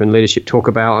entrepreneurship and leadership talk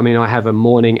about. I mean, I have a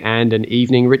morning and an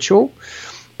evening ritual,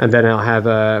 and then I'll have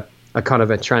a kind of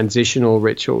a transitional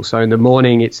ritual. So in the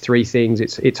morning, it's three things.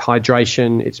 It's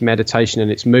hydration, it's meditation,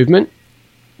 and it's movement.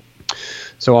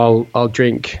 So I'll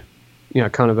drink,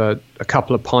 kind of a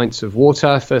couple of pints of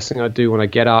water first thing I do when I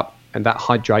get up. And that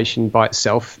hydration by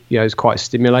itself, is quite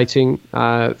stimulating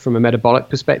from a metabolic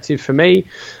perspective for me.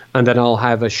 And then I'll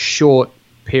have a short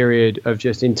period of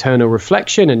just internal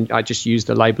reflection. And I just use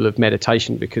the label of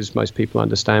meditation because most people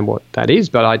understand what that is.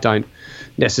 But I don't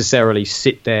necessarily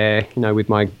sit there, with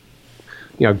my,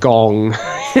 gong,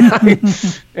 kind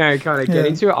of get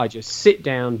into it. I just sit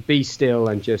down, be still,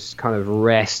 and just kind of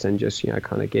rest and just,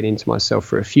 kind of get into myself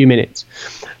for a few minutes.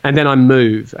 And then I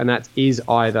move, and that is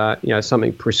either,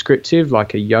 something prescriptive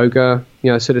like a yoga,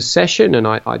 sort of session. And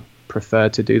I prefer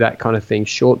to do that kind of thing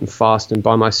short and fast and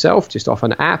by myself, just off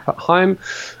an app at home.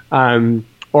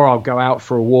 Or I'll go out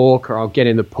for a walk, or I'll get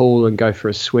in the pool and go for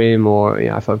a swim, or,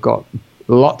 if I've got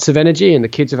lots of energy and the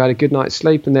kids have had a good night's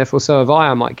sleep and therefore so have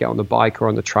I might get on the bike or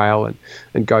on the trail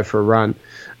and go for a run.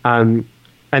 And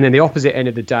then the opposite end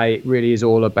of the day, it really is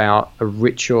all about a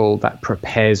ritual that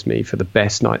prepares me for the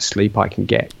best night's sleep I can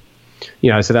get.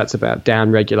 So that's about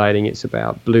down regulating. It's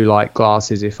about blue light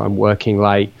glasses if I'm working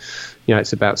late.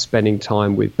 It's about spending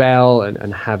time with Belle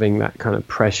and having that kind of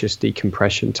precious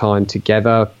decompression time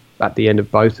together at the end of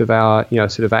both of our,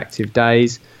 sort of active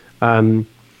days.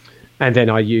 And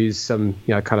then I use some,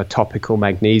 kind of topical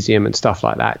magnesium and stuff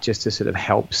like that just to sort of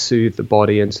help soothe the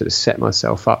body and sort of set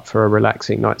myself up for a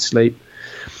relaxing night's sleep.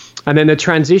 And then the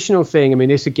transitional thing, I mean,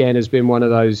 this again has been one of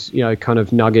those, kind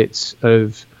of nuggets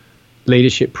of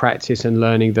leadership practice and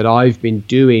learning that I've been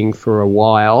doing for a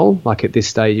while. Like at this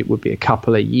stage, it would be a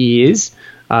couple of years,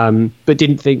 but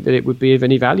didn't think that it would be of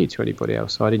any value to anybody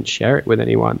else. So I didn't share it with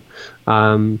anyone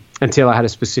until I had a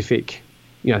specific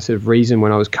sort of reason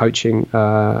when I was coaching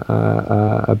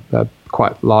a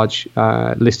quite large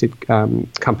listed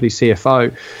company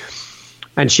CFO.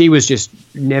 And she was just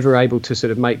never able to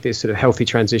sort of make this sort of healthy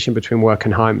transition between work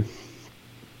and home.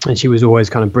 And she was always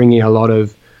kind of bringing a lot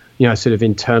of, sort of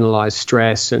internalized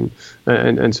stress and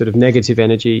sort of negative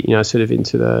energy, sort of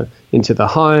into the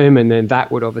home. And then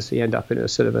that would obviously end up in a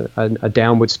sort of a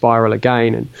downward spiral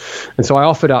again. And so I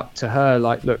offered up to her,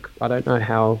 like, look, I don't know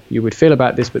how you would feel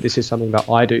about this, but this is something that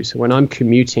I do. So when I'm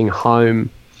commuting home,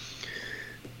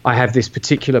 I have this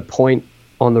particular point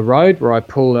on the road where I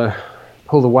pull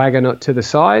the wagon to the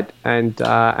side and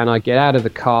I get out of the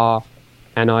car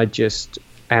and I just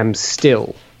am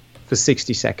still for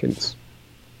 60 seconds.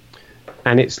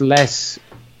 And it's less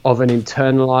of an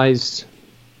internalized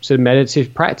sort of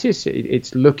meditative practice.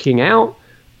 It's looking out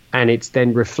and it's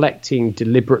then reflecting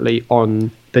deliberately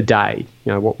on the day.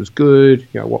 What was good,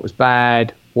 what was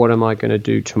bad, what am I going to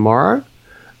do tomorrow?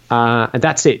 And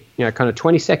that's it, kind of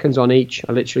 20 seconds on each.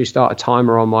 I literally start a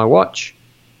timer on my watch,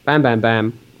 bam, bam,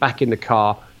 bam, back in the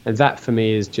car. And that for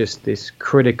me is just this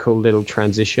critical little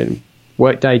transition.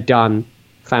 Workday done,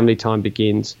 family time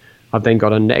begins. I've then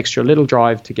got an extra little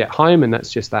drive to get home, and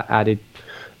that's just that added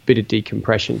bit of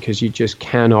decompression because you just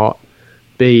cannot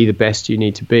be the best you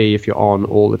need to be if you're on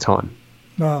all the time.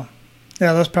 Wow.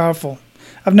 Yeah, that's powerful.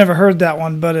 I've never heard that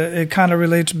one, but it kind of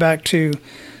relates back to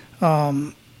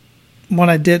when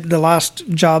I did the last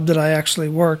job that I actually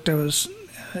worked. I was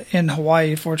in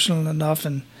Hawaii, fortunately enough,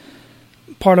 and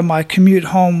part of my commute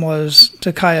home was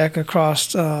to kayak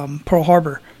across Pearl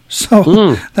Harbor.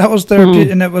 So that was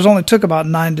therapy, and it was only took about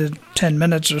 9 to 10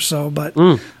 minutes or so. But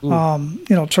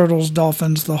turtles,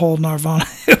 dolphins, the whole Nirvana,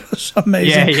 it was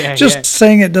amazing. Just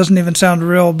saying it doesn't even sound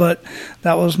real, but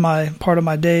that was my part of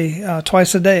my day,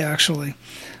 twice a day actually.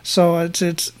 So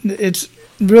it's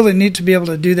really neat to be able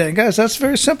to do that, and guys. That's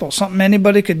very simple, something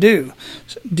anybody could do.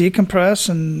 Decompress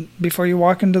and before you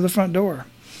walk into the front door.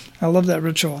 I love that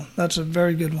ritual. That's a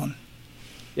very good one.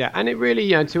 Yeah, and it really,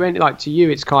 to you,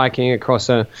 it's kayaking across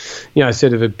a,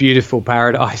 sort of a beautiful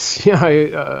paradise,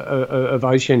 of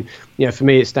ocean. For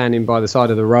me, it's standing by the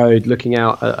side of the road, looking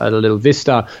out at a little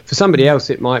vista. For somebody else,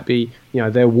 it might be,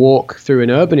 their walk through an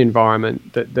urban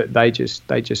environment that they just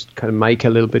kind of make a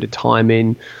little bit of time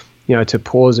in, to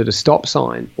pause at a stop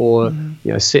sign or,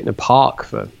 sit in a park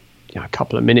for, a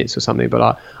couple of minutes or something.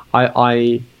 But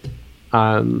I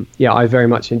very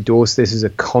much endorse this as a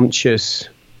conscious,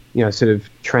 sort of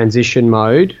transition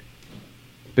mode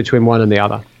between one and the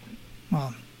other.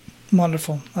 Wow.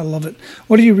 Wonderful. I love it.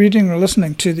 What are you reading or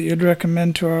listening to that you'd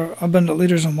recommend to our abundant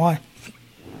leaders, and why?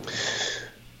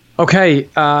 Okay.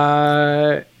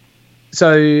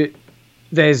 So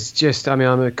there's just, I mean,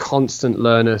 I'm a constant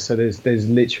learner. So there's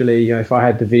literally, you know, if I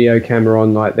had the video camera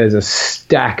on, like there's a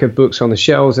stack of books on the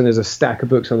shelves and there's a stack of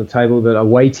books on the table that are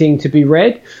waiting to be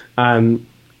read.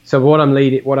 So what I'm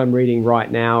reading right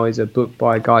now is a book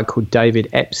by a guy called David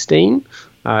Epstein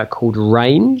called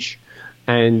Range.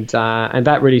 And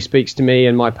that really speaks to me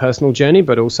and my personal journey,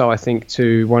 but also I think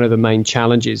to one of the main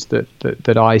challenges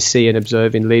that I see and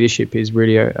observe in leadership is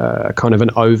really a kind of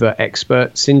an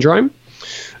over-expert syndrome.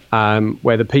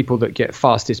 Where the people that get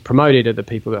fastest promoted are the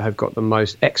people that have got the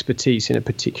most expertise in a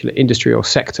particular industry or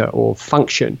sector or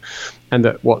function, and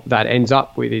that what that ends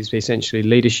up with is essentially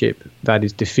leadership that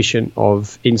is deficient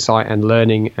of insight and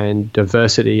learning and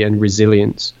diversity and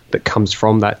resilience that comes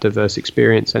from that diverse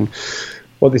experience. And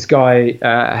what this guy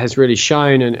has really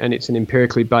shown, and it's an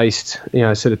empirically based, you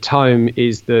know, sort of tome,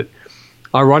 is that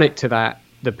ironic to that,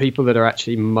 the people that are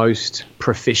actually most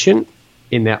proficient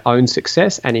in their own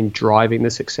success and in driving the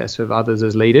success of others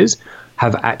as leaders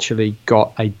have actually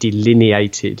got a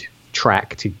delineated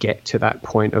track to get to that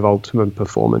point of ultimate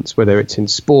performance, whether it's in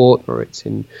sport or it's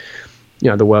in, you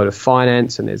know, the world of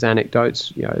finance. And there's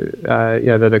anecdotes, you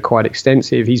know, that are quite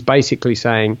extensive. He's basically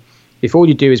saying, if all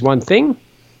you do is one thing,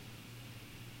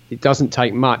 it doesn't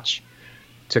take much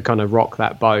to kind of rock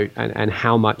that boat, and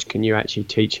how much can you actually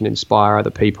teach and inspire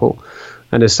other people.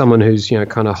 And as someone who's, you know,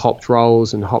 kind of hopped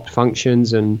roles and hopped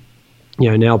functions and, you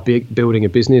know, now building a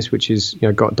business which is, you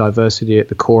know, got diversity at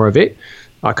the core of it,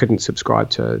 I couldn't subscribe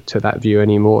to that view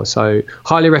anymore. So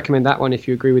highly recommend that one if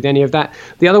you agree with any of that.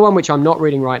 The other one, which I'm not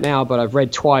reading right now, but I've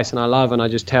read twice and I love, and I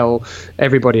just tell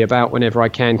everybody about whenever I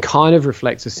can, kind of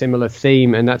reflects a similar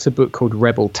theme. And that's a book called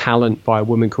Rebel Talent by a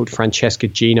woman called Francesca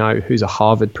Gino, who's a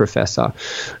Harvard professor.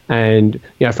 And,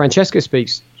 you know, Francesca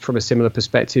speaks from a similar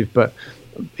perspective, but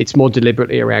it's more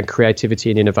deliberately around creativity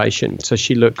and innovation. So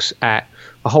she looks at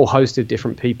a whole host of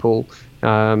different people, you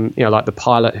know, like the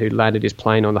pilot who landed his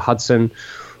plane on the Hudson,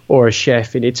 or a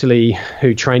chef in Italy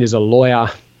who trained as a lawyer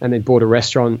and then bought a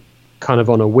restaurant kind of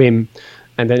on a whim,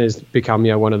 and then has become,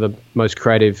 you know, one of the most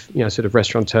creative, you know, sort of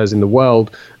restaurateurs in the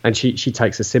world. And she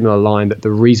takes a similar line that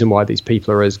the reason why these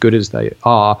people are as good as they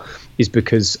are is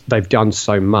because they've done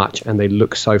so much and they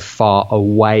look so far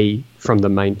away from the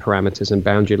main parameters and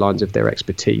boundary lines of their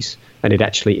expertise, and it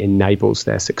actually enables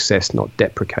their success, not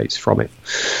deprecates from it.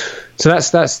 So that's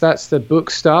the book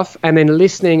stuff. And then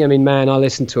listening, I mean, man, I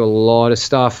listen to a lot of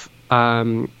stuff,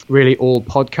 really all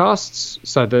podcasts.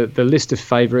 So the list of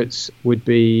favorites would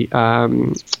be,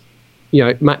 you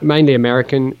know, mainly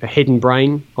American, Hidden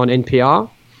Brain on NPR,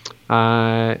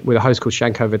 with a host called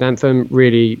Shankar Vedantam.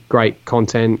 Really great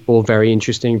content, all very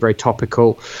interesting, very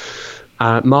topical.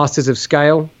 Masters of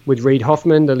Scale with Reid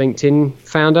Hoffman, the LinkedIn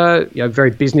founder, you know, very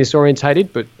business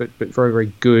orientated, but very,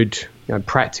 very good, you know,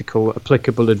 practical,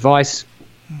 applicable advice.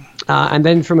 And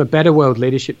then from a Better World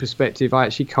leadership perspective, I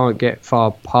actually can't get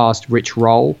far past Rich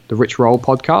Roll, the Rich Roll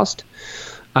podcast.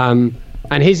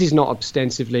 And his is not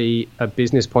ostensibly a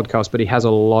business podcast, but he has a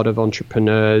lot of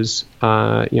entrepreneurs, you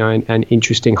know, and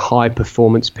interesting high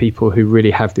performance people who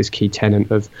really have this key tenet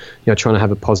of, you know, trying to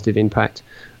have a positive impact.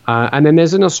 And then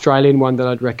there's an Australian one that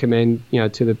I'd recommend, you know,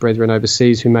 to the brethren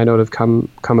overseas who may not have come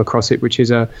across it, which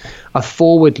is a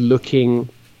forward-looking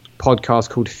podcast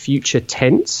called Future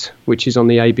Tense, which is on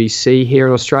the ABC here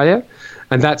in Australia.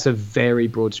 And that's a very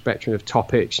broad spectrum of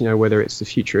topics, you know, whether it's the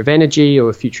future of energy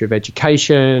or the future of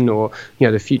education, or, you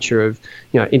know, the future of,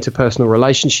 you know, interpersonal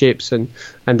relationships, and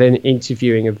then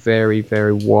interviewing a very,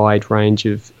 very wide range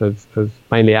of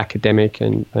mainly academic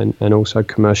and also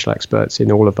commercial experts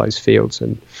in all of those fields.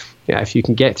 And yeah, if you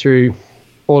can get through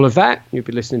all of that, you'll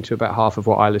be listening to about half of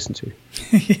what I listen to.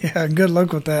 Yeah, good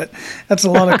luck with that. That's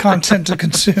a lot of content to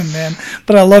consume, man.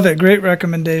 But I love it. Great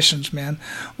recommendations, man.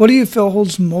 What do you feel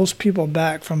holds most people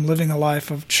back from living a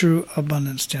life of true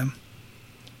abundance, Tim?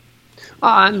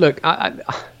 Look, I'm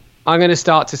going to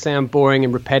start to sound boring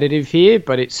and repetitive here,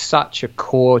 but it's such a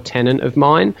core tenet of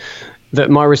mine that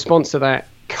my response to that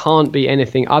can't be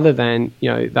anything other than, you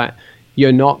know, that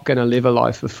you're not going to live a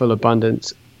life of full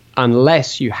abundance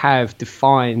unless you have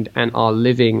defined and are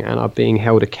living and are being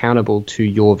held accountable to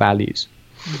your values.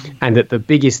 Mm-hmm. And that the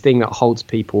biggest thing that holds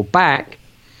people back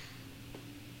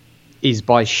is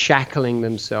by shackling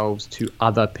themselves to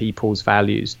other people's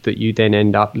values, that you then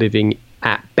end up living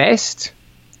at best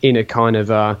in a kind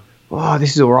of oh,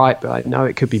 this is all right, but I know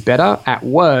it could be better. At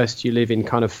worst, you live in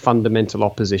kind of fundamental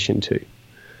opposition to.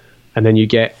 And then you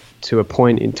get to a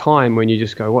point in time when you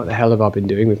just go, what the hell have I been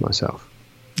doing with myself?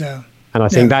 Yeah. And I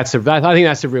think that's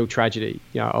a real tragedy,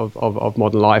 you know, of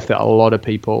modern life, that a lot of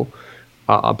people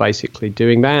are basically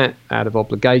doing that out of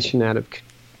obligation, out of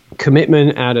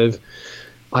commitment, out of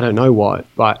I don't know what,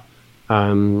 but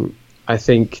I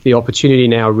think the opportunity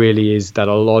now really is that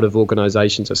a lot of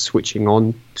organizations are switching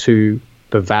on to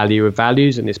the value of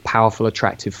values and this powerful,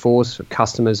 attractive force of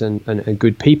customers and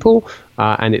good people.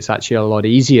 And it's actually a lot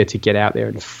easier to get out there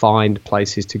and find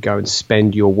places to go and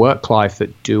spend your work life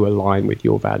that do align with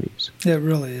your values. It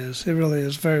really is. It really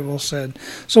is. Very well said.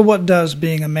 So what does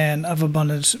being a man of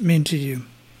abundance mean to you?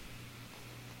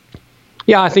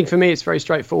 Yeah, I think for me, it's very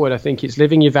straightforward. I think it's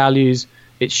living your values.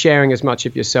 It's sharing as much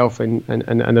of yourself and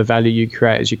the value you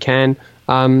create as you can.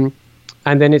 And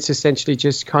then it's essentially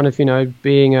just kind of,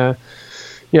 being a,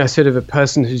 sort of a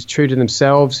person who's true to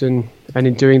themselves and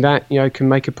in doing that, can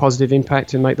make a positive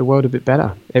impact and make the world a bit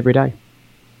better every day.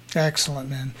 Excellent,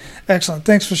 man. Excellent.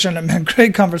 Thanks for sharing that, man.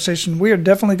 Great conversation. We are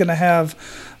definitely going to have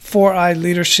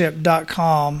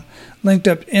 4iLeadership.com linked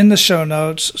up in the show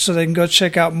notes so they can go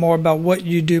check out more about what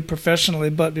you do professionally.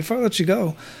 But before I let you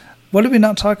go, what did we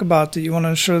not talk about that you want to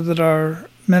ensure that our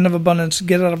men of abundance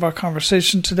get out of our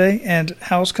conversation today, and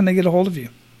how else can they get a hold of you?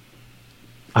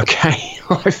 Okay.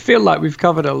 I feel like we've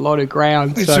covered a lot of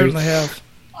ground. We certainly have.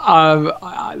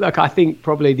 Look, I think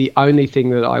probably the only thing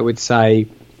that I would say,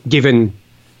 given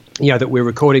that we're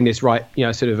recording this right,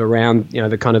 sort of around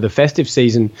the kind of the festive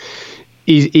season,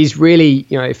 is really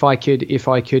if I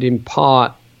could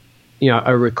impart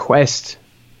a request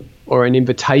or an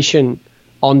invitation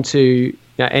onto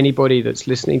anybody that's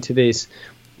listening to this,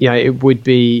 it would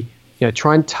be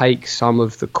try and take some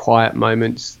of the quiet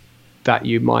moments that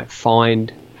you might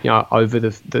find over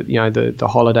the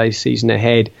holiday season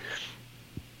ahead.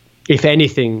 If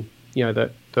anything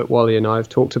that Wally and I have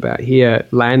talked about here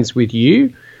lands with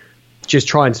you, just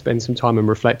try and spend some time and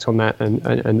reflect on that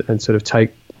and sort of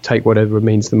take whatever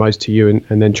means the most to you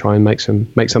and then try and make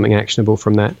something actionable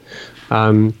from that.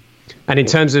 And in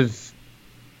terms of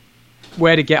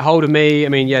where to get hold of me, I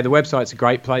mean, the website's a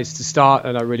great place to start,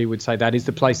 and I really would say that is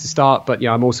the place to start. But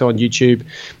I'm also on YouTube,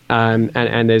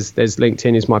 and there's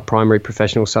LinkedIn is my primary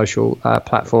professional social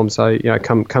platform. So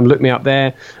come look me up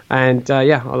there, and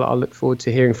I'll look forward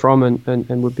to hearing from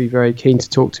and would be very keen to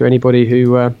talk to anybody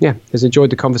who has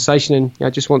enjoyed the conversation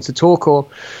and just wants to talk or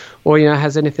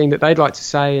has anything that they'd like to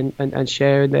say and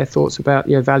share their thoughts about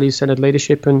value-centered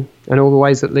leadership and all the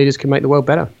ways that leaders can make the world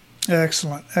better.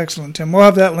 Excellent, Tim. We'll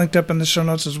have that linked up in the show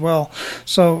notes as well.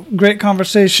 So great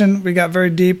conversation. We got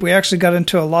very deep. We actually got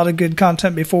into a lot of good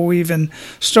content before we even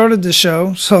started the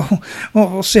show. So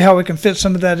we'll see how we can fit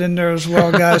some of that in there as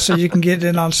well, guys, so you can get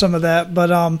in on some of that.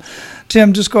 But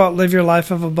Tim, just go out and live your life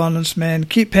of abundance, man.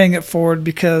 Keep paying it forward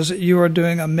because you are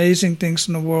doing amazing things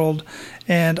in the world,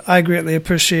 and I greatly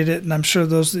appreciate it, and I'm sure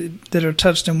those that are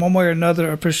touched in one way or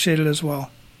another appreciate it as well.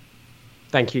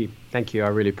 Thank you. I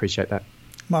really appreciate that.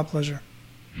 My pleasure.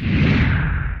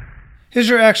 Here's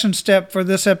your action step for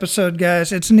this episode,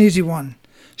 guys. It's an easy one.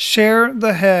 Share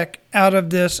the heck out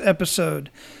of this episode.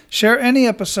 Share any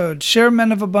episode. Share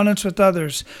Men of Abundance with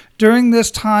others. During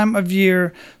this time of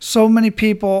year, so many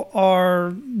people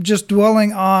are just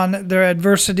dwelling on their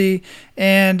adversity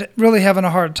and really having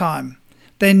a hard time.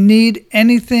 They need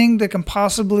anything that can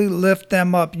possibly lift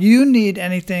them up. You need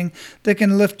anything that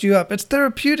can lift you up. It's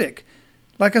therapeutic.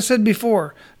 Like I said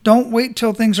before, don't wait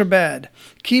till things are bad.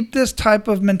 Keep this type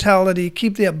of mentality,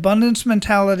 keep the abundance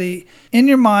mentality in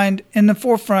your mind, in the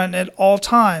forefront at all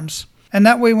times. And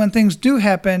that way, when things do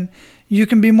happen, you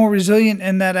can be more resilient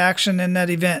in that action, in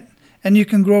that event, and you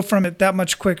can grow from it that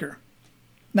much quicker.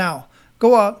 Now,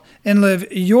 go out and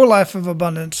live your life of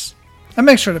abundance and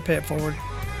make sure to pay it forward.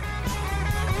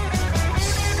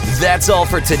 That's all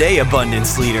for today,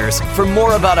 Abundance Leaders. For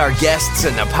more about our guests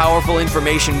and the powerful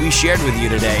information we shared with you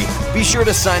today, be sure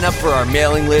to sign up for our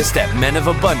mailing list at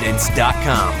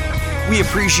menofabundance.com. We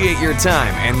appreciate your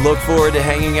time and look forward to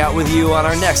hanging out with you on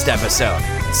our next episode.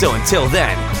 So until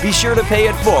then, be sure to pay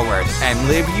it forward and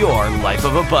live your life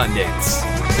of abundance.